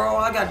shit, bro.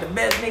 I got the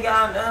best nigga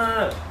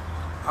out.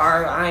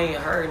 Alright, I ain't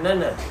heard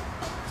none of it.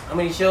 How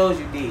many shows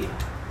you did?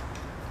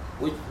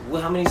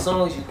 How many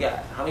songs you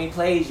got? How many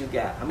plays you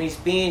got? How many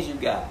spins you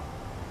got?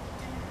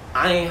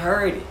 I ain't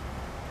heard it.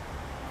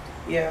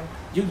 Yeah.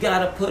 You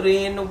gotta put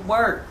in the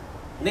work.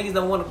 Niggas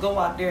don't want to go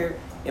out there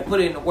and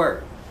put in the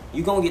work.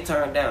 You gonna get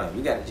turned down.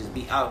 You gotta just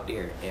be out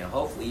there and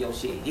hopefully your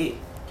shit hit.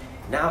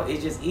 Now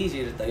it's just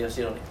easier to throw your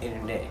shit on the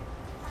internet.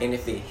 And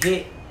if it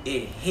hit,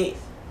 it hit.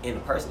 And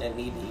the person that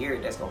need to hear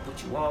it, that's gonna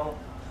put you on,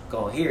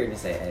 gonna hear it and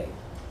say, hey,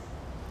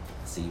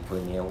 see you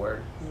putting in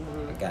work.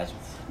 I got you.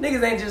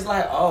 Niggas ain't just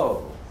like,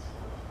 oh,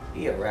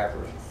 he a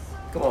rapper.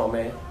 Come on,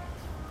 man.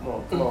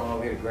 Come on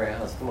over here, Grand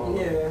Hustle. Come on,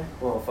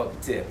 come on, fuck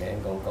the tip,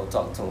 man. Go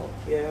talk to him.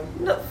 Yeah.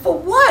 No, for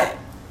what?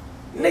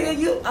 Yeah.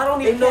 Nigga, I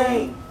don't even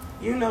know.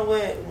 You know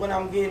what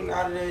I'm getting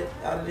out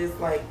of this,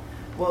 like,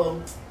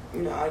 well,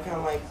 you know, I kind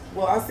of like,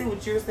 well, I see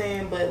what you're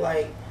saying, but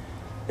like,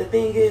 the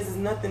thing is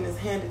nothing is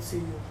handed to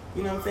you.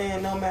 You know what I'm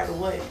saying? No matter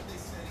what.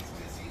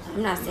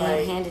 I'm not saying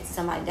like, hand it to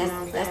somebody.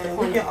 That's the we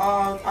point.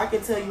 I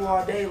can tell you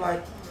all day,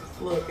 like,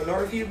 look, in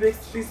order for you to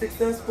be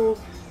successful,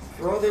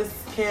 throw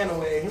this can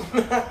away.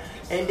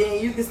 And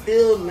then you can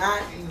still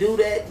not do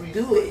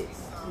it.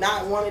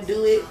 Not want to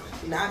do it,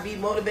 not be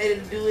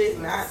motivated to do it,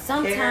 not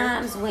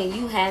Sometimes care. When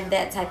you have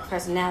that type of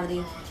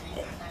personality,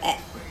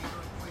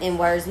 in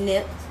words,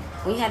 Nip,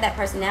 when you have that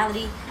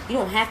personality, you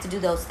don't have to do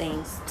those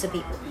things to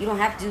people. You don't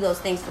have to do those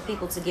things for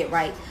people to get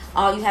right.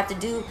 All you have to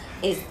do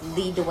is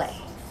lead the way.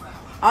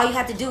 All you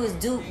have to do is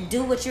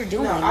do what you're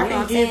doing. No, you I know can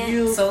what I'm give saying?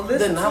 you so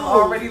listen, the I'm tool,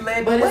 already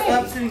led the way. But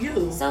it's up to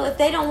you. So if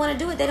they don't want to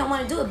do it, they don't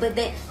want to do it. But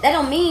that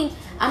don't mean,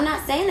 I'm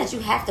not saying that you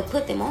have to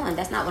put them on.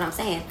 That's not what I'm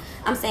saying.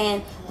 I'm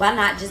saying, why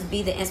not just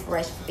be the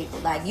inspiration for people?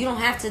 Like, you don't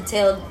have to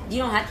tell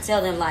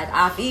them, like,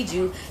 I'll feed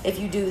you if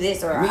you do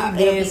this, or me it'll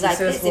being be like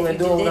this successful if and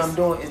you doing do what this. I'm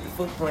doing is the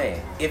foot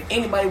plan. If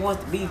anybody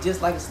wants to be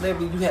just like a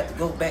celebrity, you have to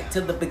go back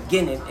to the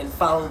beginning and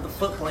follow the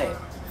foot plan.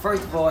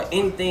 First of all,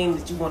 anything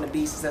that you want to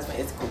be successful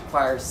in, it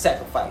requires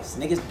sacrifice.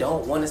 Niggas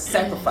don't want to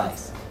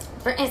sacrifice.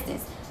 For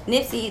instance,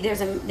 Nipsey,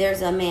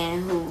 there's a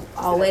man who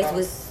always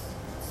was,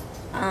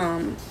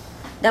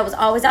 that was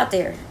always out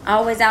there,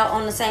 always out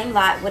on the same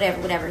lot,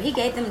 whatever. He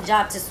gave them a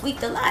job to sweep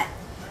the lot.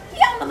 He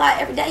got him a lot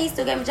every day. He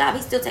still gave him a job.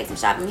 He still takes him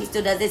shopping. He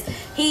still does this.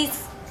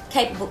 He's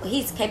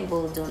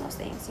capable of doing those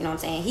things. You know what I'm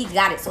saying? He's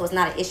got it, so it's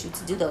not an issue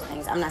to do those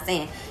things. I'm not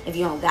saying if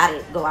you don't got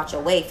it, go out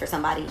your way for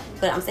somebody.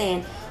 But I'm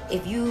saying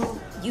if you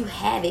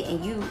have it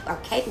and you are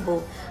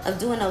capable of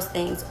doing those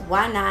things,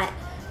 why not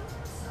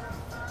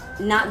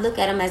look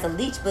at him as a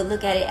leech, but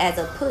look at it as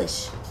a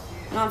push?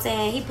 You know what I'm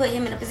saying? He put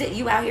him in a position.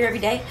 You out here every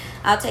day,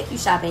 I'll take you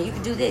shopping. You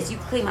can do this. You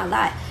can clean my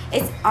lot.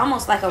 It's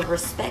almost like a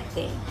respect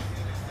thing.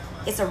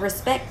 It's a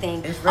respect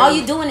thing. All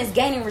you doing is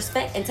gaining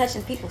respect and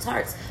touching people's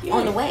hearts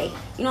on the way.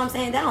 You know what I'm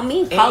saying? That don't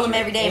mean call them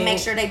every day and make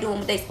sure they doing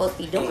what they supposed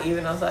to be doing.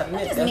 Even outside of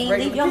that, just mean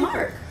leave your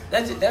mark.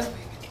 That's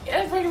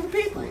regular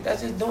people.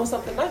 That's just doing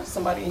something nice to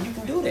somebody, and you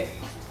can do that.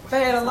 If I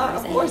had a lot,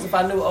 of course, if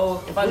I knew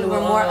we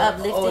were more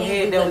uplifting,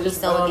 we wouldn't be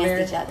so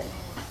against each other.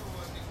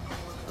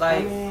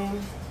 Like,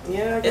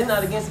 yeah, it's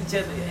not against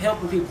each other.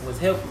 Helping people is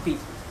helping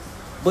people.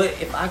 But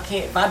if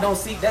I don't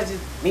see, that's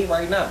just me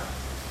right now.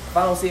 If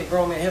I don't see a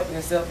grown man helping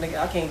himself, nigga,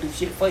 I can't do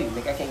shit for you.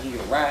 Nigga, I can't give you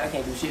a ride. I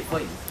can't do shit for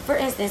you. For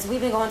instance,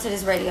 we've been going to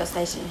this radio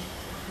station.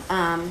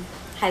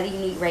 Highly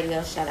Unique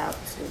Radio. Shout out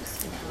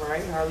to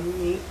right, Highly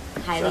Unique.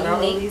 Highly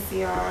Shout Unique.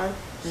 Shout out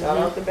Elysion. Shout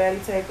out the Baddie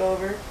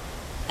Takeover.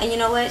 And you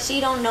know what? She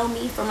don't know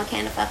me from a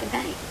can of fucking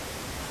paint.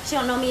 She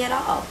don't know me at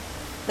all.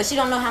 But she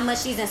don't know how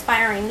much she's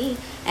inspiring me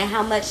and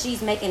how much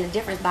she's making a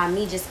difference by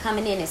me just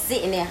coming in and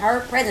sitting in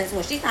her presence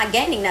when she's not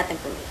gaining nothing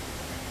from me.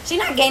 She's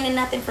not gaining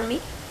nothing from me.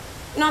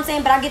 You know what I'm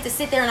saying? But I get to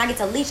sit there and I get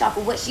to leech off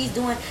of what she's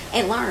doing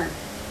and learn.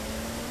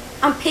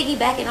 I'm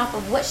piggybacking off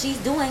of what she's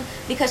doing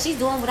because she's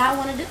doing what I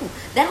want to do.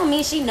 That don't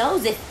mean she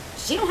knows it.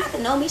 She don't have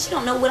to know me. She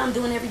don't know what I'm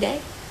doing every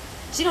day.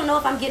 She don't know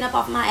if I'm getting up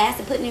off my ass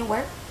and putting in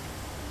work.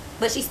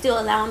 But she's still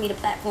allowing me the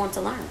platform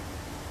to learn.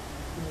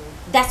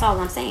 That's all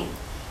I'm saying.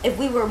 If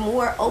we were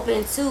more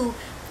open to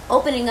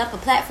opening up a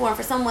platform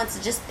for someone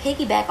to just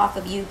piggyback off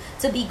of you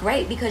to be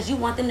great because you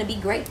want them to be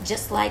great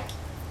just like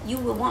you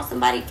would want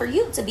somebody for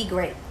you to be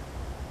great.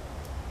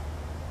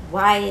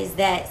 Why is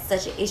that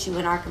such an issue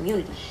in our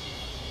community?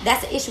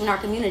 That's an issue in our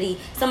community.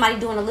 Somebody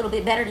doing a little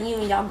bit better than you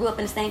and y'all grew up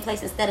in the same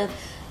place, instead of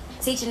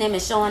teaching them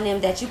and showing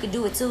them that you could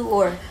do it too,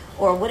 or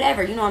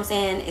whatever. You know what I'm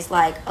saying? It's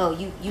like, oh,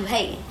 you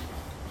hating.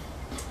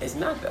 It's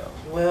not though.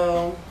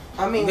 Well,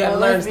 I mean, you gotta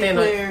learn to stand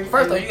on.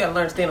 First of all, you gotta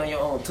learn to stand on your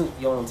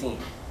own team,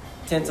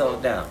 10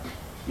 toes down.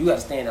 You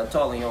gotta stand up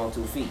tall on your own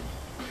 2 feet.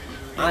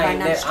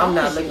 I'm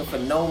not looking for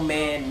no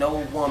man, no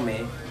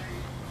woman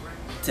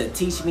to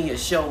teach me or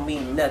show me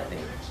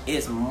nothing.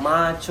 It's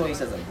my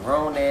choice as a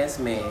grown ass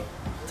man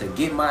to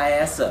get my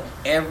ass up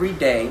every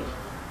day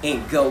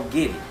and go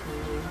get it.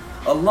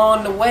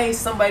 Along the way,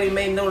 somebody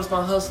may notice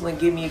my hustle and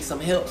give me some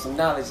help, some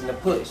knowledge, and a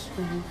push.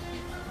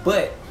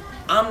 But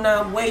I'm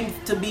not waiting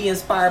to be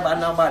inspired by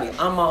nobody.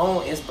 I'm my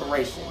own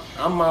inspiration.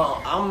 I'm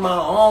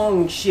my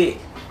own shit.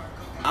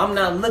 I'm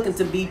not looking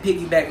to be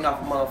piggybacking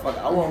off a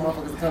motherfucker. I want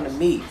motherfuckers to come to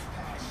me.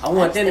 I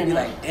want them to be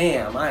like,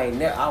 damn,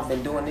 I've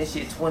been doing this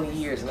shit 20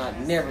 years and I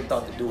never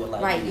thought to do it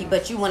like that. Right,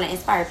 but you want to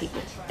inspire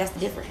people. That's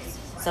the difference.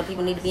 Some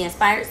people need to be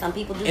inspired. Some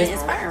people do the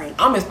inspiring.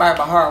 I'm inspired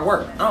by hard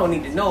work. I don't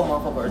need to know a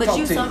motherfucker or But talk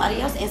you to somebody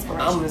else's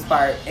inspiration. I'm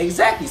inspired.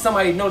 Exactly.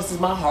 Somebody notices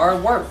my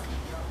hard work.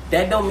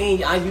 That don't mean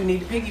you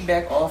need to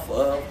piggyback off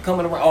of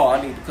coming around. Oh,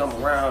 I need to come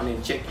around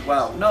and check you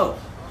out. No.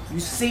 You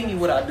see me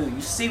what I do.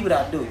 You see what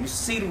I do. You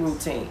see the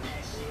routine.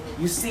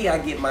 You see I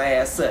get my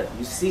ass up.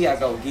 You see I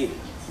go get it.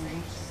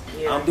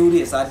 Yeah. I do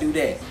this. I do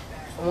that.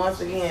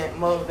 Once again,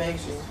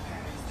 motivation.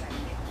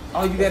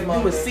 All you gotta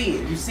do is see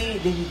it. You see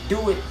it, then you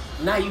do it.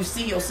 Now you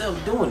see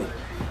yourself doing it.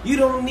 You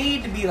don't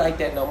need to be like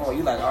that no more.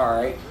 You like, all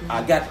right,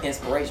 I got the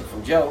inspiration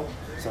from Joe,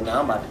 so now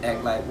I'm about to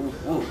act like woo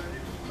woo.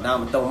 Now I'm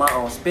gonna throw my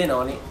own spin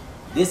on it.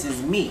 This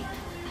is me,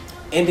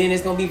 and then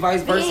it's gonna be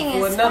vice versa Being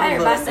for another.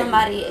 inspired by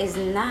somebody is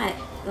not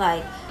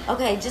like,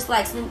 okay, just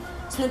like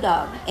Snoop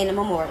Dogg in the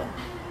memorial.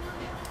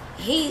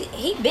 He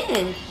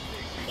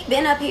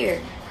been up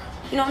here.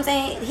 You know what I'm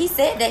saying? He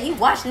said that he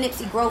watched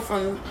Nipsey grow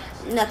from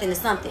nothing to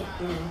something.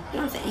 You know what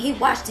I'm saying? He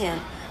watched him,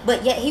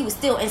 but yet he was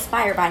still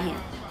inspired by him.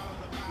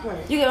 Right.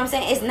 You get what I'm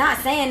saying? It's not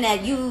saying that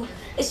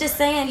it's just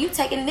saying you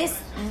taking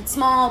this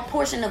small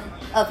portion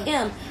of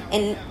him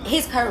and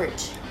his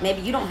courage.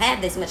 Maybe you don't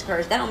have this much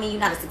courage. That don't mean you're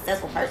not a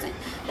successful person.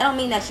 That don't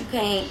mean that you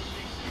can't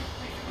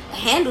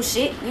handle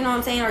shit. You know what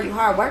I'm saying? Or you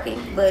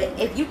hardworking. But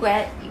if you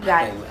got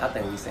I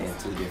think we're saying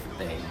two different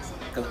things.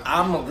 Because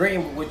I'm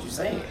agreeing with what you're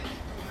saying.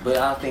 But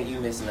I think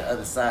you're missing the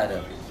other side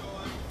of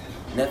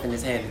it. Nothing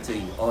is handed to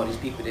you. All these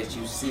people that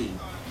you see,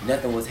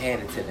 nothing was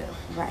handed to them.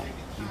 Right.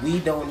 We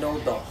don't know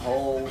the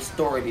whole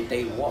story that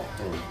they walked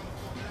through.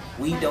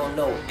 We don't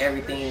know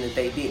everything that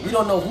they did. We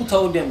don't know who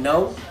told them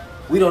no.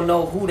 We don't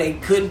know who they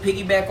couldn't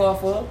piggyback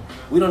off of.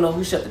 We don't know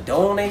who shut the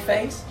door on their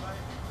face.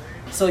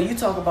 So you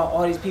talk about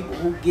all these people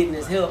who getting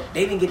this help.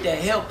 They didn't get that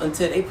help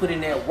until they put in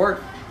their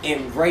work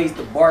and raised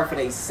the bar for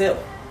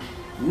themselves.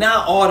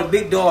 Now all the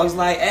big dogs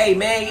like, hey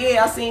man,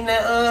 yeah, I seen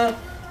that.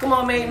 Come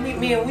on man, meet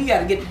me and we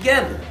gotta get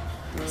together.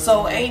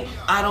 So I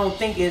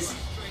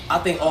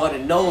think all the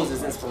no's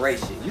is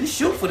inspiration. You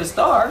shoot for the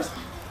stars,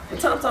 but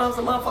sometimes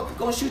the motherfucker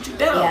gonna shoot you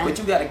down. Yeah. But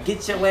you gotta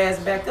get your ass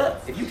back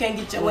up. If you can't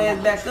get your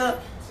ass back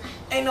up,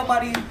 ain't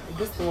nobody.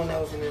 This the one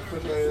that was in the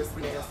refrigerator. It's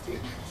nasty.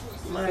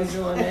 Somebody's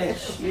doing that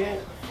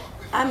shit.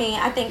 I mean,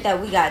 I think that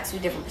we got two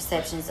different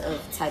perceptions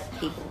of the type of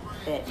people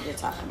that you're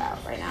talking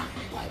about right now.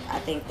 Like, I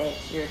think that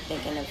you're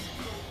thinking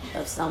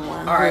of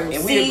someone All right, who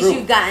and we sees agree.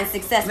 you gotten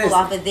successful Listen.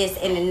 off of this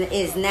and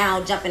is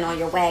now jumping on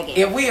your wagon.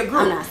 If we agree,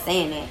 I'm not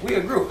saying that. we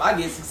a group. I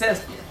get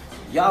successful.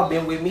 Y'all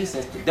been with me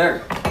since the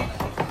dirt.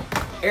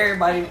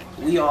 Everybody,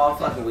 we all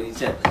fucking with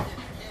each other.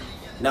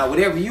 Now,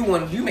 whatever you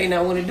want, you may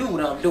not want to do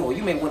what I'm doing.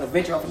 You may want to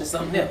venture off into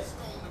something else.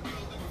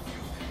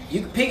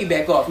 You can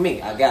piggyback off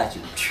me. I got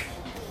you.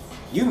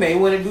 You may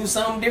want to do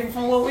something different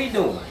from what we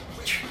doing.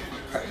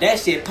 That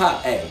shit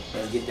pop. Hey,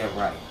 let's get that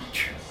right.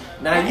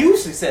 Now you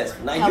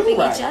successful. Now Helping you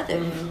right. each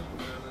other.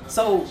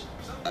 So,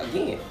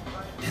 again,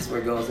 that's where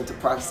it goes into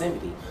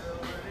proximity.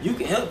 You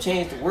can help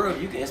change the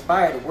world. You can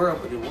inspire the world,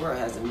 but the world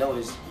has to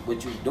notice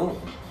what you're doing.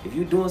 If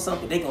you're doing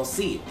something, they gonna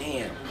see it.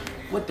 Damn,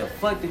 what the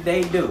fuck did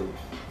they do?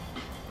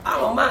 I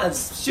don't mind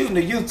shooting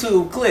a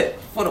YouTube clip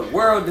for the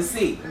world to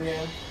see.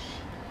 Yeah.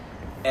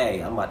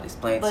 Hey, I'm about to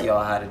explain But to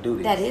y'all how to do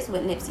this. That is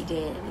what Nipsey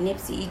did.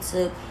 Nipsey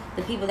took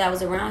the people that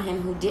was around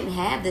him who didn't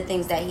have the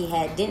things that he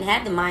had, didn't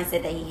have the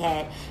mindset that he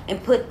had,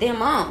 and put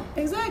them on.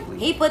 Exactly.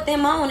 He put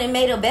them on and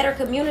made a better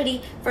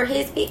community for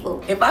his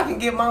people. If I can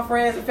give my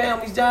friends and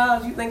families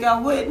jobs, you think I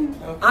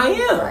wouldn't? Okay. I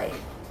am. Right.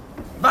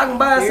 If I can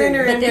buy a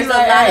center But and be there's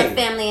like, a lot hey, of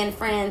family and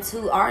friends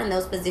who are in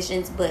those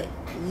positions, but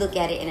look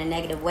at it in a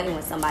negative way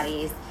when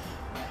somebody is.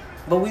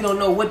 but we don't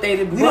know what they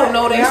did. We don't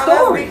know their Now,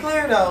 story. Let's be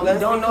clear though. We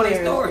don't know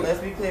their story. Let's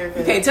be clear.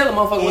 You can't tell a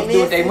motherfucker what to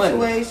do with their money. In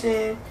this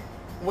situation,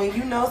 when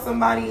you know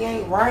somebody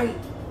ain't right,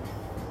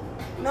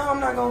 no, I'm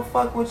not gonna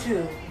fuck with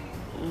you.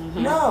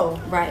 Mm-hmm. No.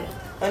 Right.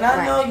 And I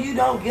Right. know you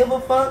don't give a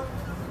fuck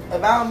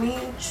about me.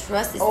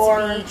 Trust is Or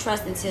to be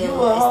trust until You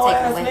a whole it's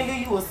ass taken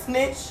away. nigga. You a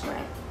snitch.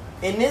 Right.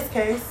 In this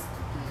case,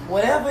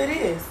 whatever it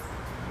is,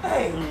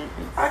 hey,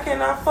 I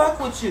cannot fuck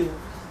with you.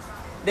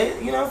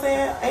 You know what I'm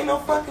saying? Ain't no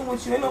fucking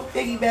with you. Ain't no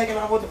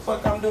piggybacking on what the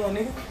fuck I'm doing,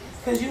 nigga.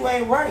 Cause you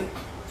ain't right.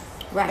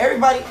 Right.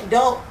 Everybody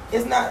don't.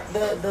 It's not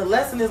the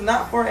lesson is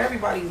not for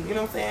everybody. You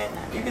know what I'm saying?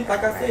 You can,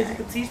 like I said, you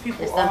can teach people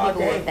There's some all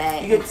people with day.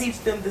 bad You can teach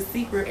them the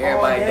secret all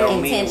Everybody day.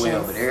 don't mean well,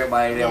 Intentions. but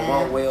everybody that Yeah.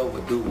 want well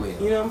would do well.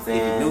 You know what I'm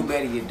saying? If you do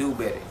better, you do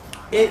better.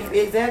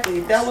 Exactly.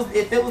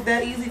 If it was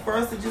that easy for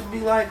us to just be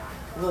like,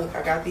 look,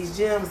 I got these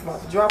gems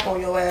about to drop on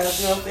your ass.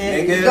 You know what I'm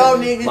saying? Here you go,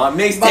 nigga. My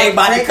mixtape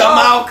about to take come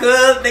off. out,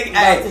 cuz. Nigga,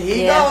 hey, Here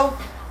you Yeah. go.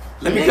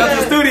 let me come to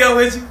the studio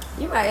with you.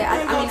 You're right. You ain't I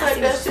mean, gonna I take see what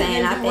you're that shit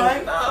saying. I and think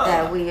do right.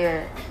 that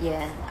we're,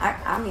 yeah.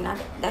 I mean,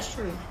 that's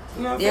true.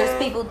 You know what I'm There's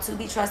saying? people to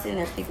be trusted and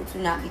there's people to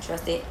not be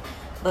trusted.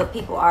 But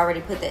people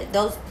already put that,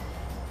 those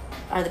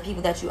are the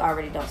people that you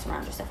already don't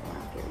surround yourself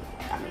around, period.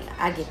 I mean,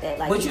 I get that.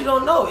 Like, But you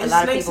don't know. a It's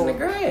lot of snakes in the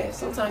people- grass.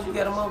 Sometimes you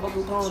got a motherfucker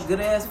who put on a good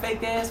ass,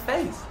 fake ass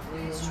face.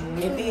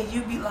 Mm-hmm. And then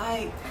you be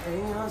like, you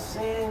know what I'm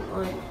saying?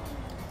 Like,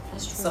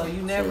 That's true. so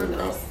you never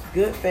know.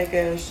 Good fake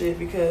ass shit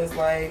because,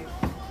 like,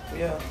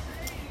 yeah.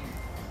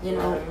 You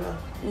know,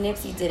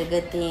 Nipsey did a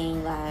good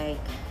thing. Like,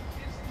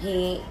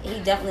 he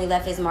definitely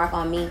left his mark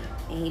on me,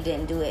 and he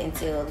didn't do it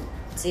until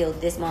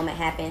this moment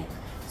happened.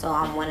 So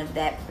I'm one of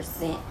that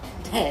percent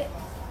that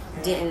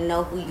didn't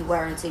know who you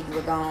were until you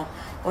were gone,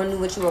 or knew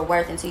what you were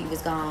worth until you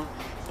was gone.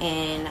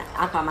 And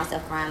I caught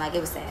myself crying. Like, it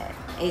was sad.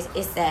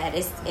 It's sad.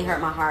 It hurt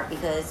my heart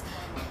because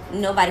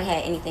nobody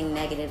had anything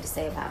negative to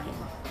say about him.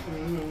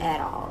 Mm-hmm.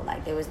 At all.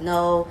 Like, there was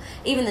no,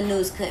 even the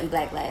news couldn't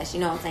backlash. You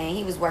know what I'm saying?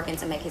 He was working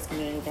to make his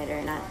community better,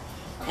 and I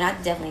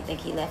definitely think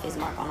he left his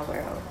mark on the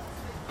world.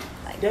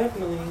 Like,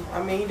 definitely.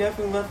 I mean, he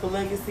definitely left a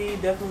legacy.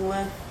 Definitely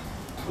left,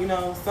 you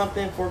know,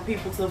 something for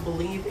people to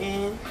believe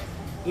in.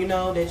 You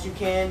know, that you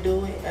can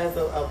do it as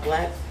a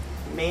black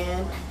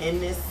man in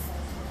this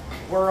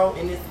world,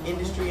 in this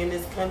industry, in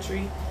this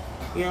country.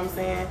 You know what I'm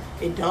saying?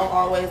 It don't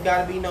always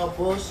gotta be no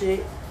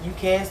bullshit. You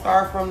can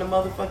start from the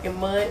motherfucking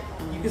mud.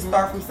 Mm-hmm. You can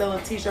start from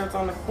selling t-shirts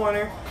on the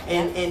corner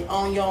and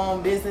own your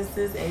own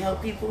businesses and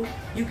help people.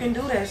 You can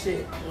do that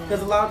shit.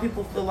 Because a lot of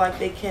people feel like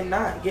they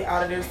cannot get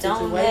out of their situation.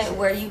 Don't let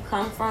where you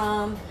come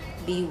from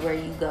be where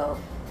you go.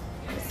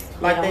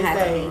 Like they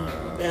say,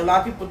 and a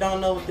lot of people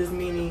don't know what this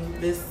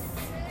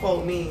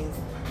quote means.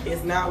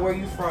 It's not where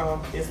you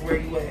from, it's where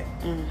you at.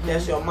 Mm-hmm.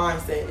 That's your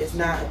mindset. It's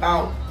not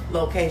about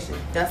location.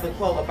 That's a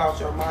quote about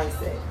your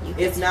mindset.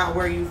 It's not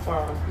where you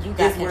from,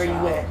 it's where you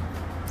at.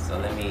 So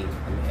let me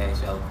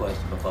ask y'all a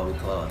question before we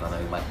close. I know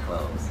you're about to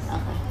close.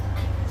 Okay.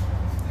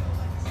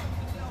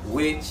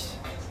 Which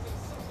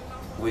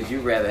would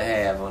you rather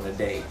have on a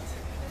date?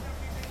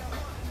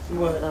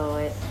 What?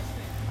 Lord.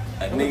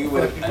 A nigga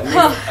with a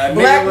Black,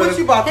 nigga what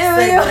you about to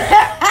say?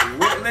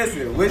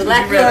 Listen, which would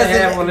you rather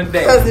have on a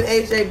date? Cousin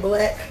AJ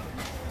Black.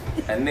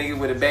 A nigga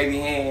with a baby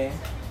hand,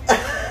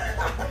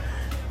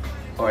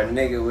 or a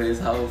nigga with his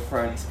whole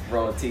front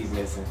row of teeth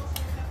missing?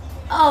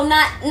 Oh,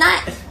 not.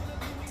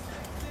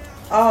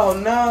 Oh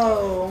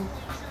no.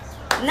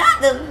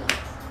 Not the.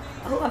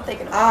 Who I'm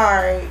thinking about?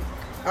 All right.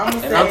 I'm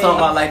talking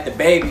about like the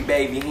baby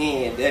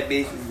hand. That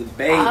bitch is a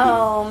baby.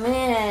 Oh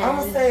man. I'm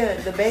gonna say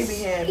the baby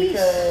hand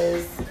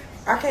because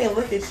I can't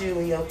look at you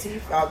and your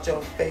teeth out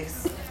your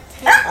face.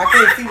 I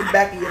can't see the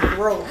back of your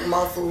throat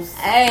muscles.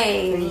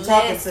 Hey, when you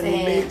talking to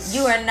me, bitch.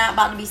 You are not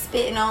about to be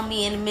spitting on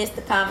me in the midst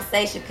of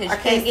conversation because you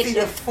can't get see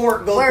your the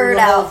fork go word through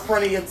the out whole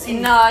front of your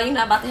teeth. No, you're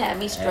not about to have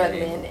me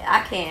struggling. Hey.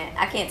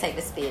 I can't take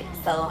the spit.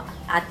 So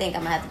I think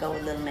I'm gonna have to go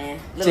with little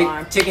man, little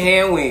arm. Chicken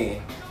hand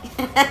win.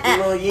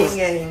 Little yin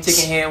yang.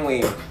 Chicken hand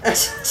win.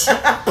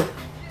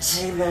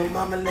 Hey, little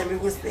mama, let me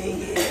whisper in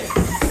your ear.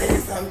 Say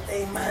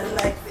something I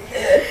like to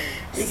hear.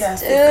 You got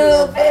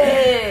stupid.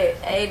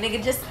 Hey,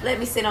 nigga, just let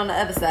me sit on the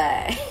other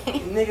side.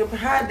 Nigga,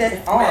 hide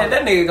that arm. Man,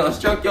 that nigga gonna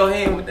stroke your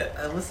hand with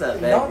that. What's up,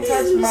 baby? Don't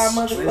touch my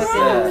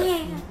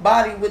motherfucking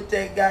body with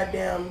that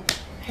goddamn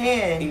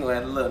hand. He gonna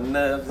have a little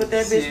nub. Put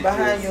that bitch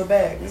behind your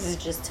back. This is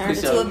just turned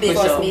into a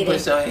business meeting.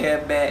 Push your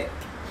hair back.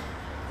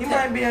 He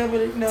might be able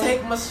to, you know.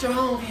 Take my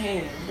strong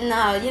hand.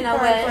 No, you know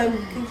what?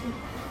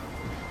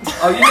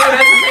 Oh, you know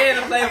that's his hand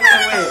to play with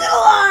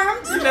little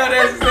arms. You know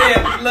that's his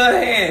hand, little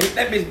hand.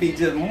 That bitch be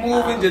just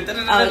moving. Just you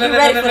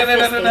ready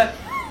for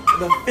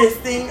the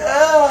fisting?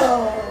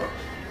 Oh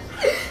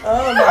my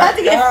I'm about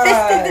to get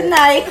fisted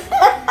tonight.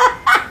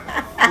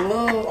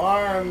 Little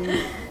arm.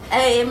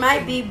 Hey, it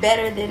might be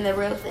better than the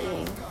real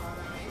thing.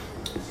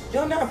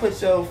 You'll not put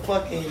your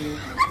fucking.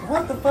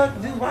 What the fuck,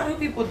 dude? Why do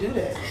people do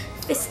that?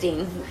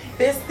 Fisting.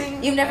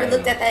 Fisting? You've never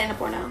looked at that in a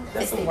porno?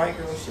 That's some white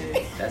girl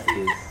shit. That's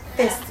his.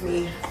 Fist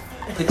me.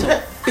 Put your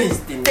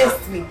fist in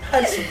Fist me.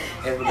 Punch me.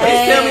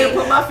 Bitch, tell me to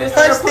put my fist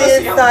in your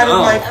pussy. I'm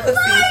gone.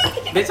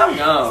 Bitch, I'm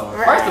gone.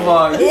 Right. First of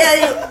all,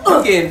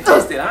 you getting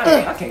fisted.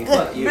 I can't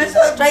fuck you.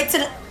 Bitch, straight to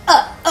the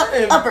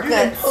uppercut. You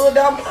done pulled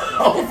down my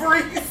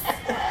ovaries.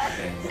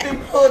 You done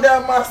pulled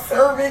down my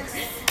cervix.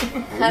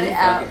 Cut it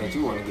out. That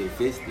you want to get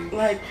fisted.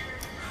 Like,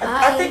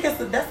 I think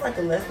that's like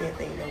a lesbian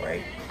thing though,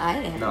 right? I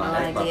have no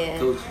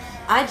idea.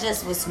 I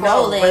just was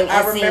scrolling. No, but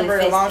I and remember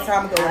a long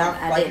time ago when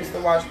I used to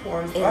watch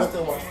porn. I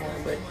still watch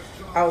porn, but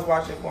I was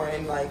watching porn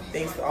and like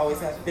they used to always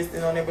have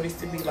fisting on there, but it used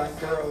to be like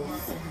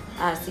girls.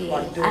 I see.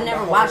 Like, I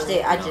never watched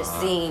it. I just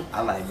seen.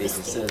 I like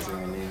bitches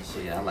scissoring and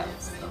shit. I like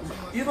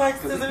stuff. You like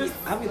scissors?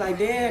 I be like,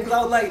 damn, cause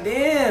I was like,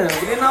 damn.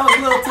 But then I was a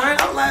little turned.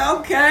 I was like,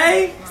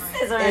 okay.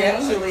 Scissoring.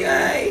 Actually,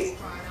 okay.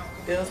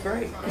 Feels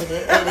great. It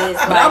is.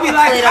 But I'll be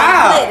like,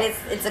 how?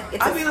 It's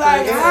I'll be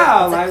like,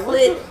 how? Like,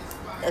 what?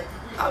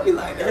 I'll be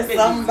like, there's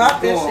something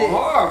about this shit.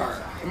 Hard.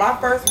 My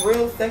first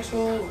real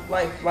sexual,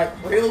 like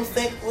real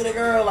sex with a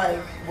girl, like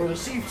when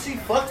she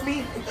fucked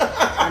me.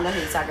 I know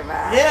who you're talking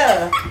about.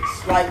 Yeah,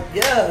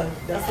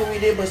 that's what we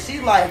did. But she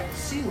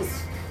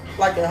was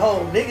like a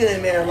whole nigga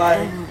in there,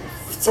 like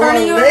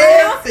turning you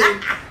around.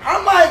 And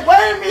I'm like, wait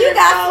a minute, you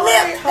got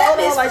flipped. Hold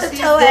on, like she's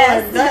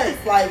doing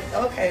nuts. Like,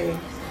 okay,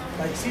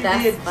 like she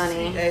that's did.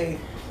 Funny.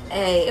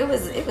 Hey, it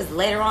was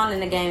later on in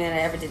the game that I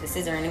ever did the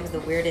scissor, and it was the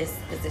weirdest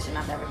position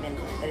I've ever been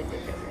in. But it did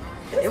feel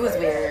weird. It was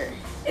weird.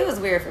 It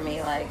was weird for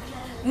me, like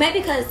maybe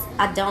because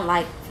I don't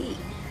like feet.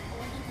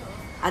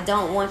 I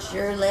don't want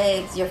your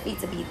feet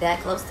to be that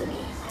close to me.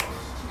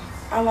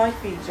 I like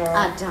feet, y'all.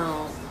 I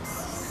don't.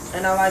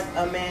 And I like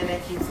a man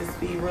that keeps his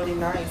feet really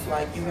nice.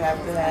 Like, you have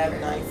to have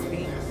nice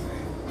feet.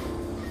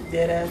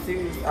 Dead ass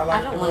serious. I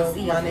like don't to wanna rub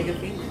see my your nigga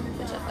feet. feet.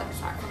 Put your fucking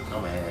sock on.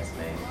 I'm an ass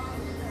man.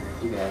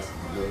 You got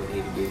some little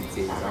itty bitty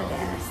titties. I I don't like give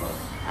a ass. fuck.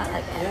 I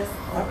like Yes, ass.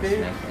 I I wanna feel.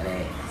 smack that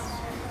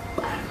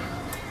ass.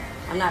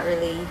 I'm not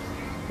really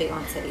big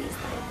on titties.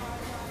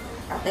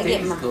 Like, they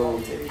get Titties my.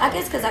 cool. I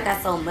guess because I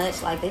got so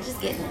much, like they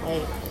just get in the way.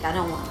 Like I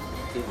don't want.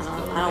 Titties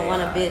cool. I don't They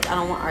want a alright. bitch. I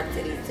don't want our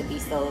titties to be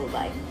so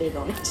like big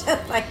on each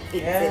other, like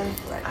big Yeah.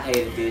 titties. Like, I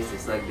hate a bitch that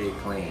suck dick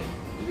clean.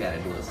 You gotta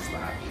do it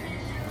sloppy.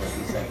 Don't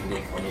be sucking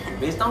dick clean.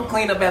 Bitch, don't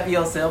clean up after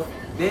yourself.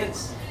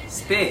 Bitch,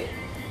 spit.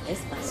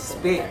 it's funny.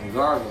 Spit and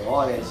gargle,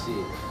 all that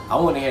shit. I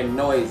wanna hear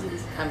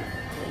noises. I'm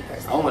really I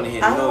personal. wanna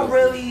hear I noises. don't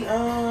really,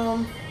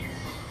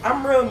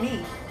 I'm real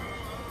meat.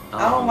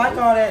 I don't like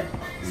all that,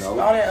 Nope.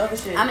 all that other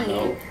shit. I'm a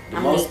No. need. The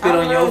I'm most neat. spit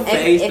on your If-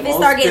 face, if the it most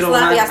start getting spit on my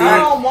sloppy, I dick. I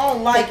start don't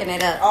want like picking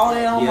it up. all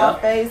that on Yeah. my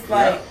face.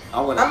 Like, Yeah.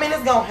 I mean,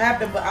 it's gonna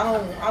happen, but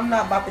I'm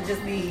not about to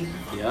just be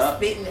Yeah.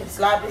 spitting and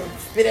slopping and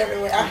spit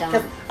everywhere. I don't.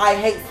 Because I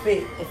hate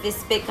spit. If it's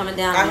spit coming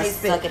down, I I'm gonna hate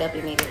spit. suck it up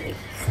immediately.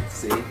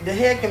 See? The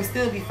head can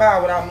still be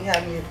foul without me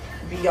having it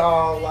be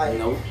all like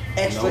Nope.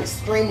 extra, Nope.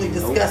 extremely Nope.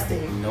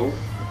 disgusting. Nope.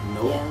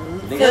 Nope. Yeah.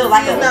 Nigga, Feel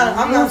like It's a not,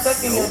 I'm not loose-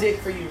 sucking your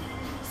dick for you.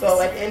 So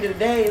at the end of the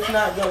day, it's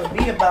not gonna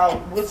be about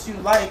what you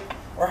like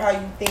or how you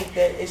think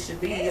that it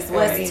should be. It's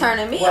What's gonna be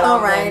turning me what on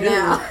I'm gonna right do.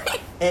 now.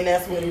 And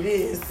that's what it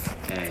is.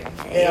 Hey.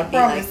 And I It'd be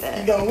promise like that.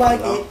 you gonna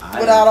like No, it I-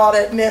 without all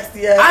that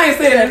nasty ass. I ain't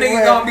saying the nigga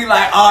everywhere. gonna be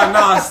like, oh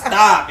no,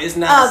 stop. It's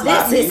not Oh,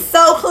 sloppy. this is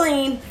so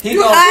clean. He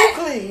you gonna- hot?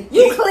 Clean.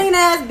 You clean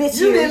ass bitch.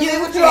 You didn't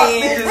even drop He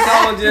it. just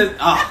gonna just,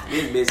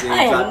 this bitch I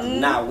ain't am- dropped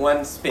not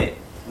one spit.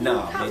 No,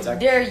 How bitch.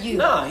 dare you?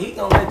 No, he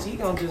gonna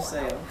just say,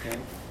 okay.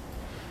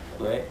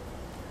 But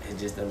it's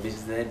just them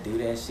bitches that do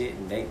that shit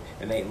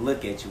and they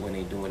look at you when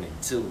they doing it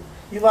too.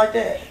 You like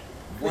that?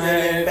 What? Yeah, I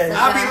baby. be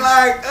Yeah.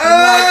 like,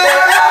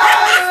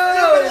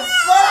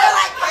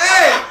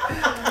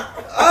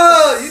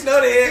 oh, you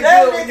know they ain't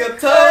That good when nigga your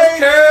toes crazy.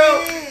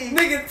 curl.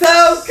 Nigga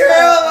toes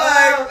curl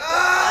like,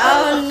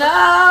 Oh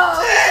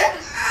no!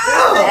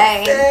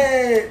 Dang.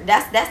 Dang.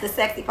 That's the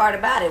sexy part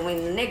about it.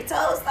 When the nigga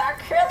toes start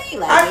curly,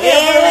 like I can't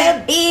yeah,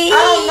 really. bitch.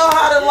 I don't know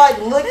how to like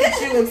look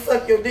at you and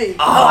suck your dick.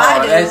 Oh,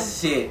 I do. that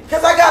shit.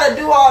 Cause I gotta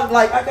do all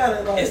like I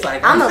gotta like. It's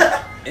like I'm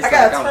a- it's I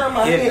gotta like turn I'm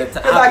my head hypnotized.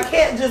 because I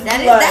can't just That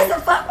be is like. that's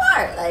the fun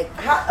part. Like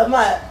How am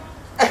I?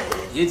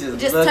 You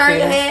just turn looking.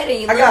 your head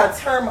and you I look. gotta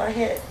turn my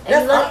head. And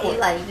That's you look, awkward. you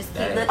like you just keep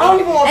Dang. looking. I don't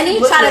even want and then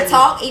you you try looking to at me.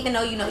 talk, even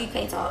though you know you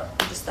can't talk.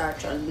 You just start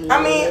trying to.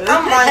 I mean,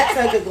 I might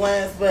take a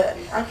glance, but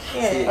I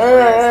can't.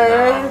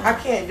 Nah. I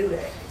can't do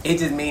that. It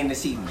just mean that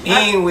she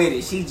mean with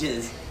it. She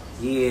just,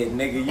 yeah,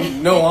 nigga,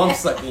 you know I'm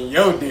sucking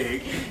your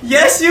dick.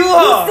 Yes, you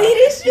are. see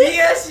this shit?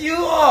 Yes, you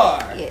are.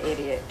 Yeah,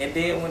 idiot. And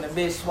then when the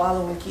bitch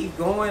swallow and keep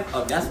going,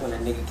 oh, that's when the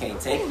nigga can't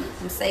take it.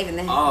 I'm saving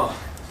that.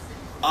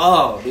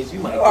 Oh, bitch, you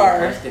might You are.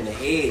 get punched in the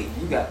head.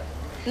 You got,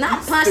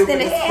 Not punched in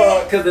stupid the as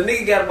head. because the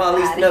nigga got about at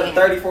least Outta another here.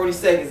 30, 40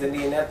 seconds, and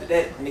then after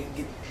that, nigga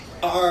get,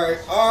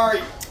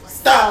 alright,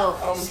 stop.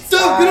 Oh, I'm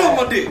Stop, get tired.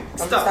 on my dick. I'm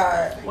Stop.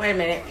 tired. wait a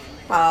minute.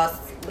 Pause.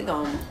 We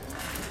gonna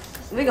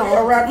We're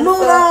gonna wrap this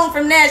move up. on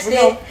from that We're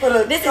gonna shit. put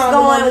a This is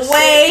condom on going this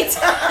way.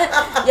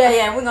 shit.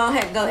 Yeah, we're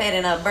gonna go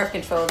ahead and birth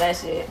control that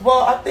shit.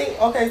 Well, I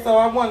think okay. So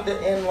I wanted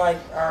to end like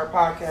our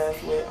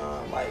podcast with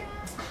like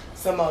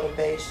some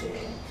motivation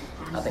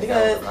I think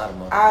that because was a lot of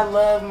money. I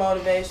love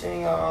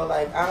motivation, y'all.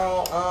 Like I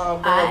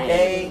don't go I a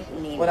day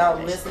need without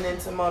motivation. listening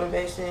to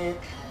motivation.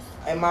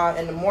 In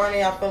the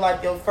morning, I feel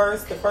like the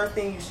first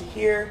thing you should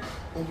hear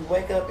when you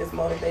wake up is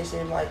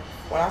motivation. Like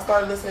when I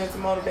started listening to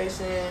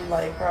motivation,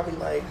 like probably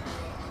like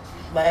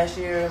last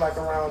year, like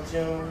around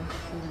June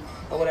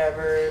or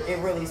whatever, it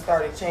really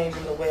started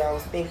changing the way I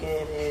was thinking,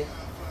 and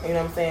you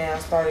know what I'm saying. I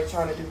started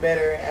trying to do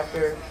better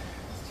after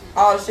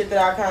all the shit that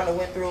I kind of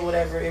went through.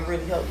 Whatever, it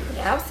really helped me.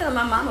 Yeah, I was telling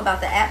my mom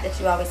about the app that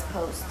you always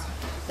post.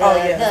 The, Oh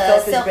yeah,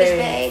 the Selfish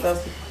Babe. We're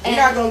And-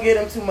 not gonna get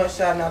them too much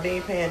shot now. They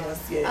ain't paying us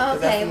yet. 'cause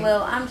Okay, that's-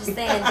 well, I'm just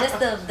saying, just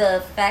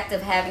the fact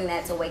of having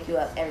that to wake you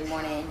up every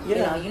morning. You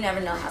Yeah. know, you never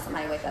know how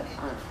somebody wake up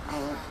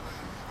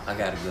I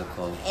got a good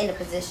quote. in a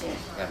position.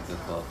 I got a good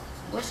quote.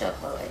 What's your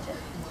quote, AJ?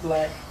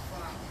 Black.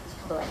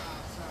 Black.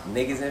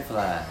 Niggas and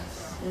flies.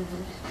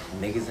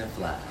 Mm-hmm. Niggas and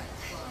flies.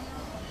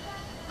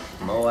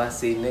 The more I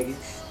see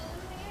niggas,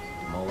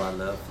 the more I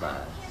love flies.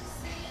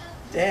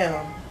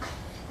 Damn.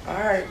 All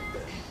right.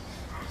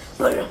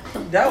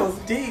 That was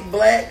deep,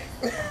 Black.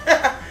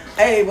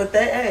 Hey, but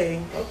that,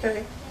 hey,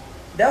 okay.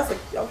 That's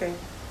okay.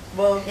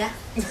 Well, Yeah.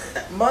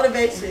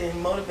 motivation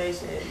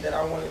that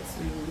I wanted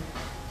to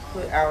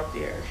put out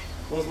there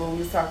was what we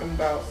was talking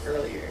about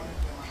earlier,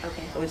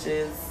 Okay. which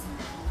is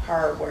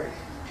hard work.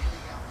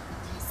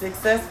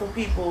 Successful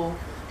people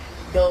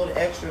go the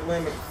extra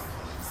limits.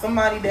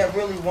 Somebody that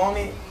really want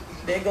it,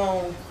 they're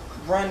going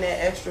to run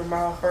that extra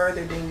mile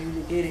further than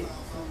you to get it.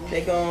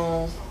 They're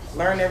going to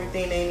learn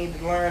everything they need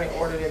to learn in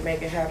order to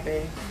make it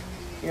happen.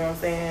 You know what I'm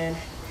saying?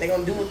 They're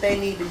going to do what they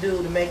need to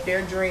do to make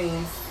their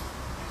dreams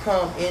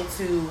come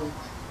into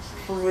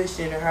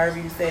fruition, or however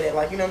you say that.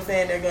 Like, you know what I'm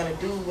saying? They're gonna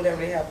do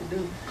whatever they have to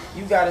do.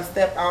 You gotta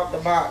step out the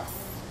box.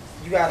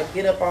 You gotta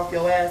get up off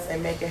your ass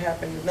and make it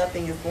happen.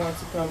 Nothing is going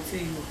to come to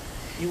you.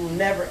 You will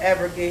never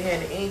ever get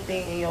handed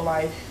anything in your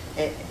life,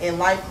 and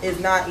life is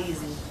not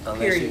easy. Unless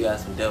period. you got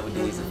some double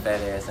D's and fat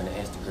ass on the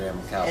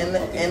Instagram account.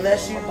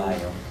 Unless you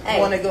Hey,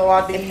 want to go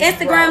out there. If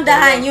Instagram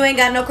die and you ain't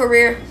got no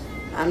career,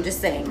 I'm just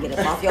saying, get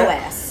up off your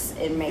ass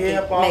and make get it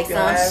up off make your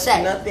some ass.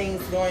 shape.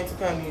 Nothing's going to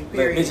come to you. But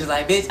Period. bitches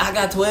like, bitch, I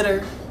got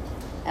Twitter.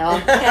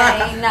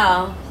 Okay,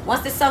 no.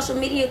 Once the social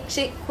media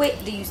shit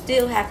quit, do you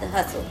still have to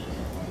hustle?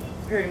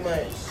 Pretty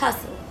much.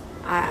 Hustle.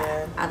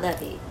 Yeah. I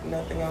love it.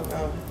 Nothing gonna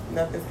come.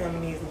 Nothing's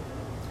coming easy.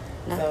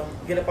 No. So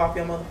get up off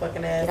your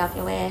motherfucking ass Get off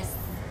your ass.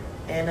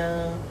 and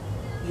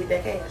get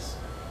that cash.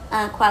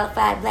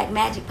 Unqualified Black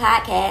Magic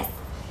Podcast.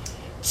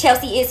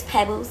 Chelsea is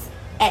Pebbles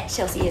at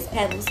Chelsea is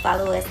Pebbles.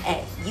 Follow us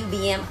at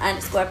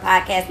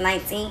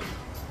UBM_podcast19.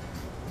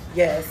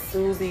 Yes,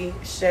 Susie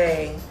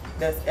Shay.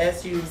 That's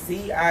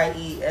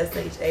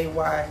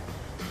SUZIESHAY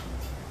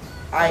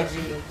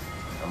IG.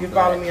 You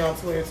follow me on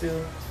Twitter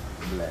too.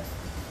 Black.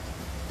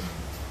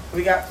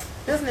 We got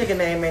this nigga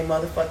name ain't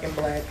motherfucking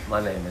Black.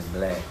 My name is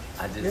Black.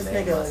 I just This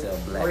named nigga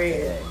myself Black red.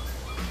 today.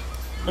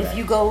 If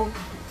you go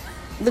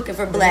looking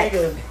for The black,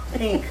 nigga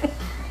pink.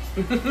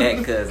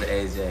 At Cousin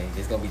AJ.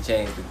 It's gonna be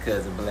changed to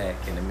Cousin Black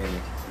in a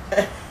minute.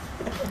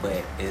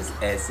 But it's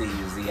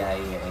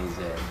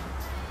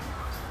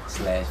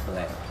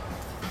SCUZIENAJ/Black.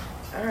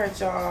 Alright,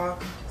 y'all.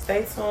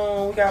 Stay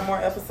tuned. We got more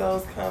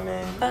episodes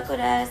coming. fuck with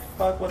us.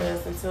 Fuck with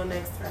us. Until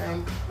next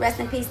time. Rest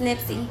in peace,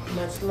 Nipsey.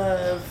 Much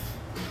love.